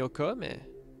Nyoka, mais...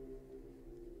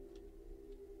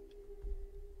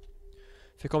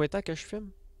 Fait combien de temps que je filme?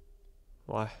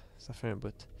 Ouais, ça fait un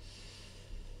bout.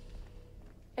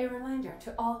 A reminder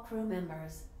to all crew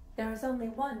members, there is only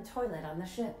one toilet on the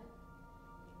ship.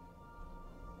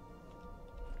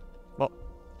 Bon.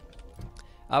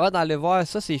 Avant d'aller voir,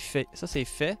 ça c'est fait. Ça c'est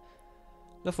fait.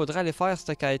 Là, faudrait aller faire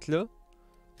cette quête-là.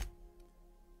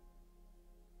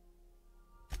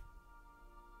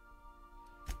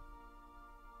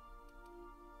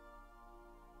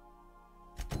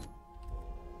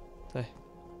 Ouais.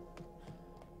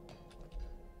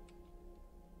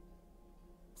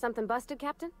 Something busted,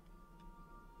 Captain?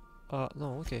 Ah,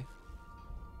 non, ok.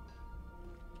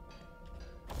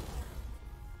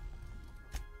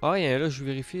 Ah, rien là, je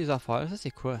vérifie les affaires. Ça, c'est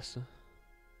quoi, ça?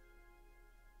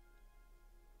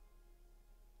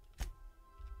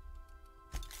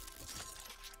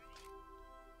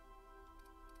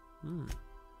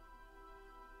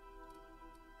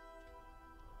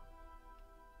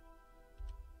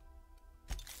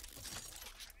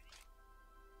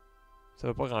 Ça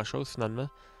veut pas grand-chose, finalement.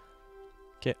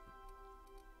 Ok.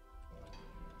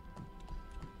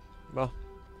 Bon.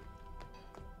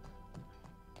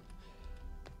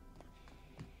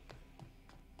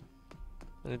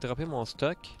 J'allais dropper mon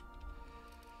stock.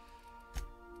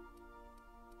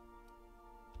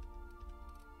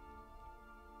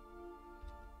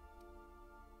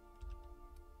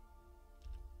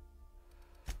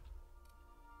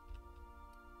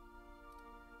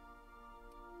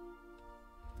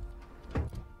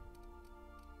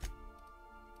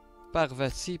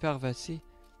 Parvati, Parvati.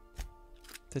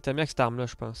 C'était mieux que cette arme-là,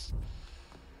 je pense.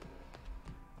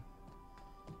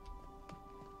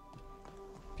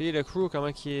 Puis le crew,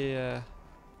 comment qui est...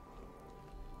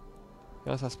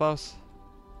 Comment ça se passe?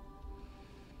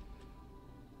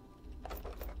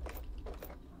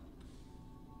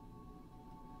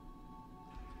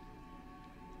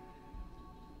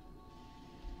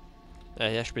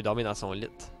 Je peux dormir dans son lit.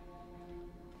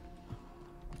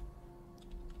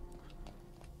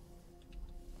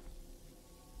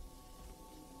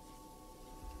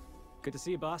 Good to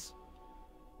see you, boss.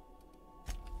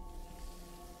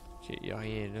 Ok, y'a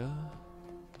rien là.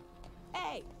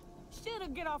 Hey,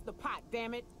 shit'll get off the pot,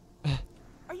 damn it.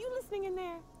 Are you listening in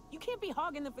there? You can't be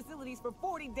hogging the facilities for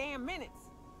 40 damn minutes.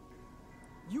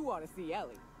 You ought to see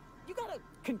Ellie. You got a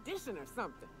condition or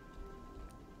something.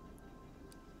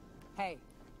 Hey.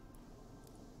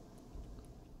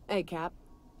 Hey, Cap.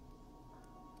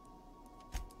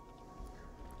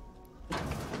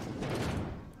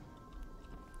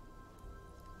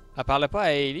 Elle parlait pas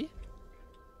à Ellie?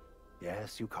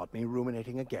 Yes, you caught me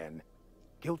ruminating again.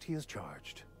 Guilty as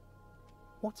charged.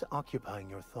 What's occupying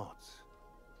your thoughts?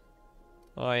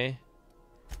 Ouais.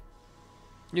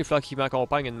 Il faut qu'il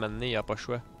m'accompagne une matinée, il a pas le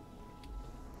choix.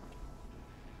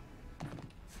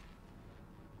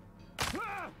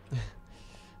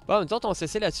 Bon, nous autres, on s'est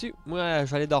laissé là-dessus. Moi,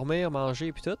 je vais aller dormir,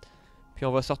 manger puis tout. Puis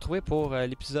on va se retrouver pour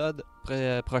l'épisode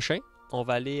prochain. On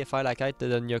va aller faire la quête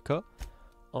de Nyoka.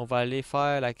 On va aller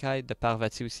faire la quête de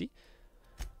Parvati aussi.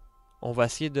 On va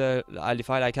essayer d'aller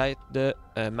faire la quête de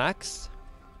Max.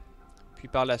 Puis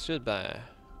par la suite, ben...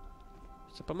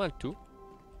 c'est pas mal tout.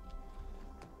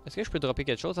 Est-ce que je peux dropper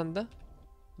quelque chose en dedans?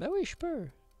 Ben oui, je peux.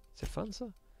 C'est fun, ça.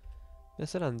 Mets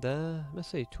ça là dedans. Mets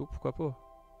ça et tout, pourquoi pas.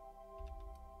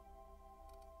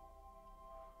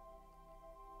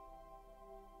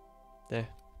 Tiens.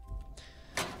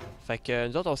 Fait que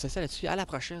nous autres, on s'essaie là-dessus. À la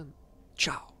prochaine.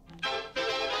 Ciao!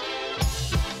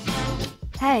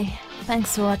 Hey,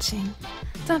 thanks for watching.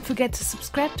 Don't forget to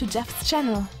subscribe to Jeff's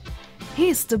channel.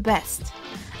 He's the best.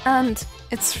 And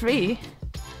it's free.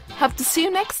 Hope to see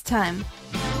you next time.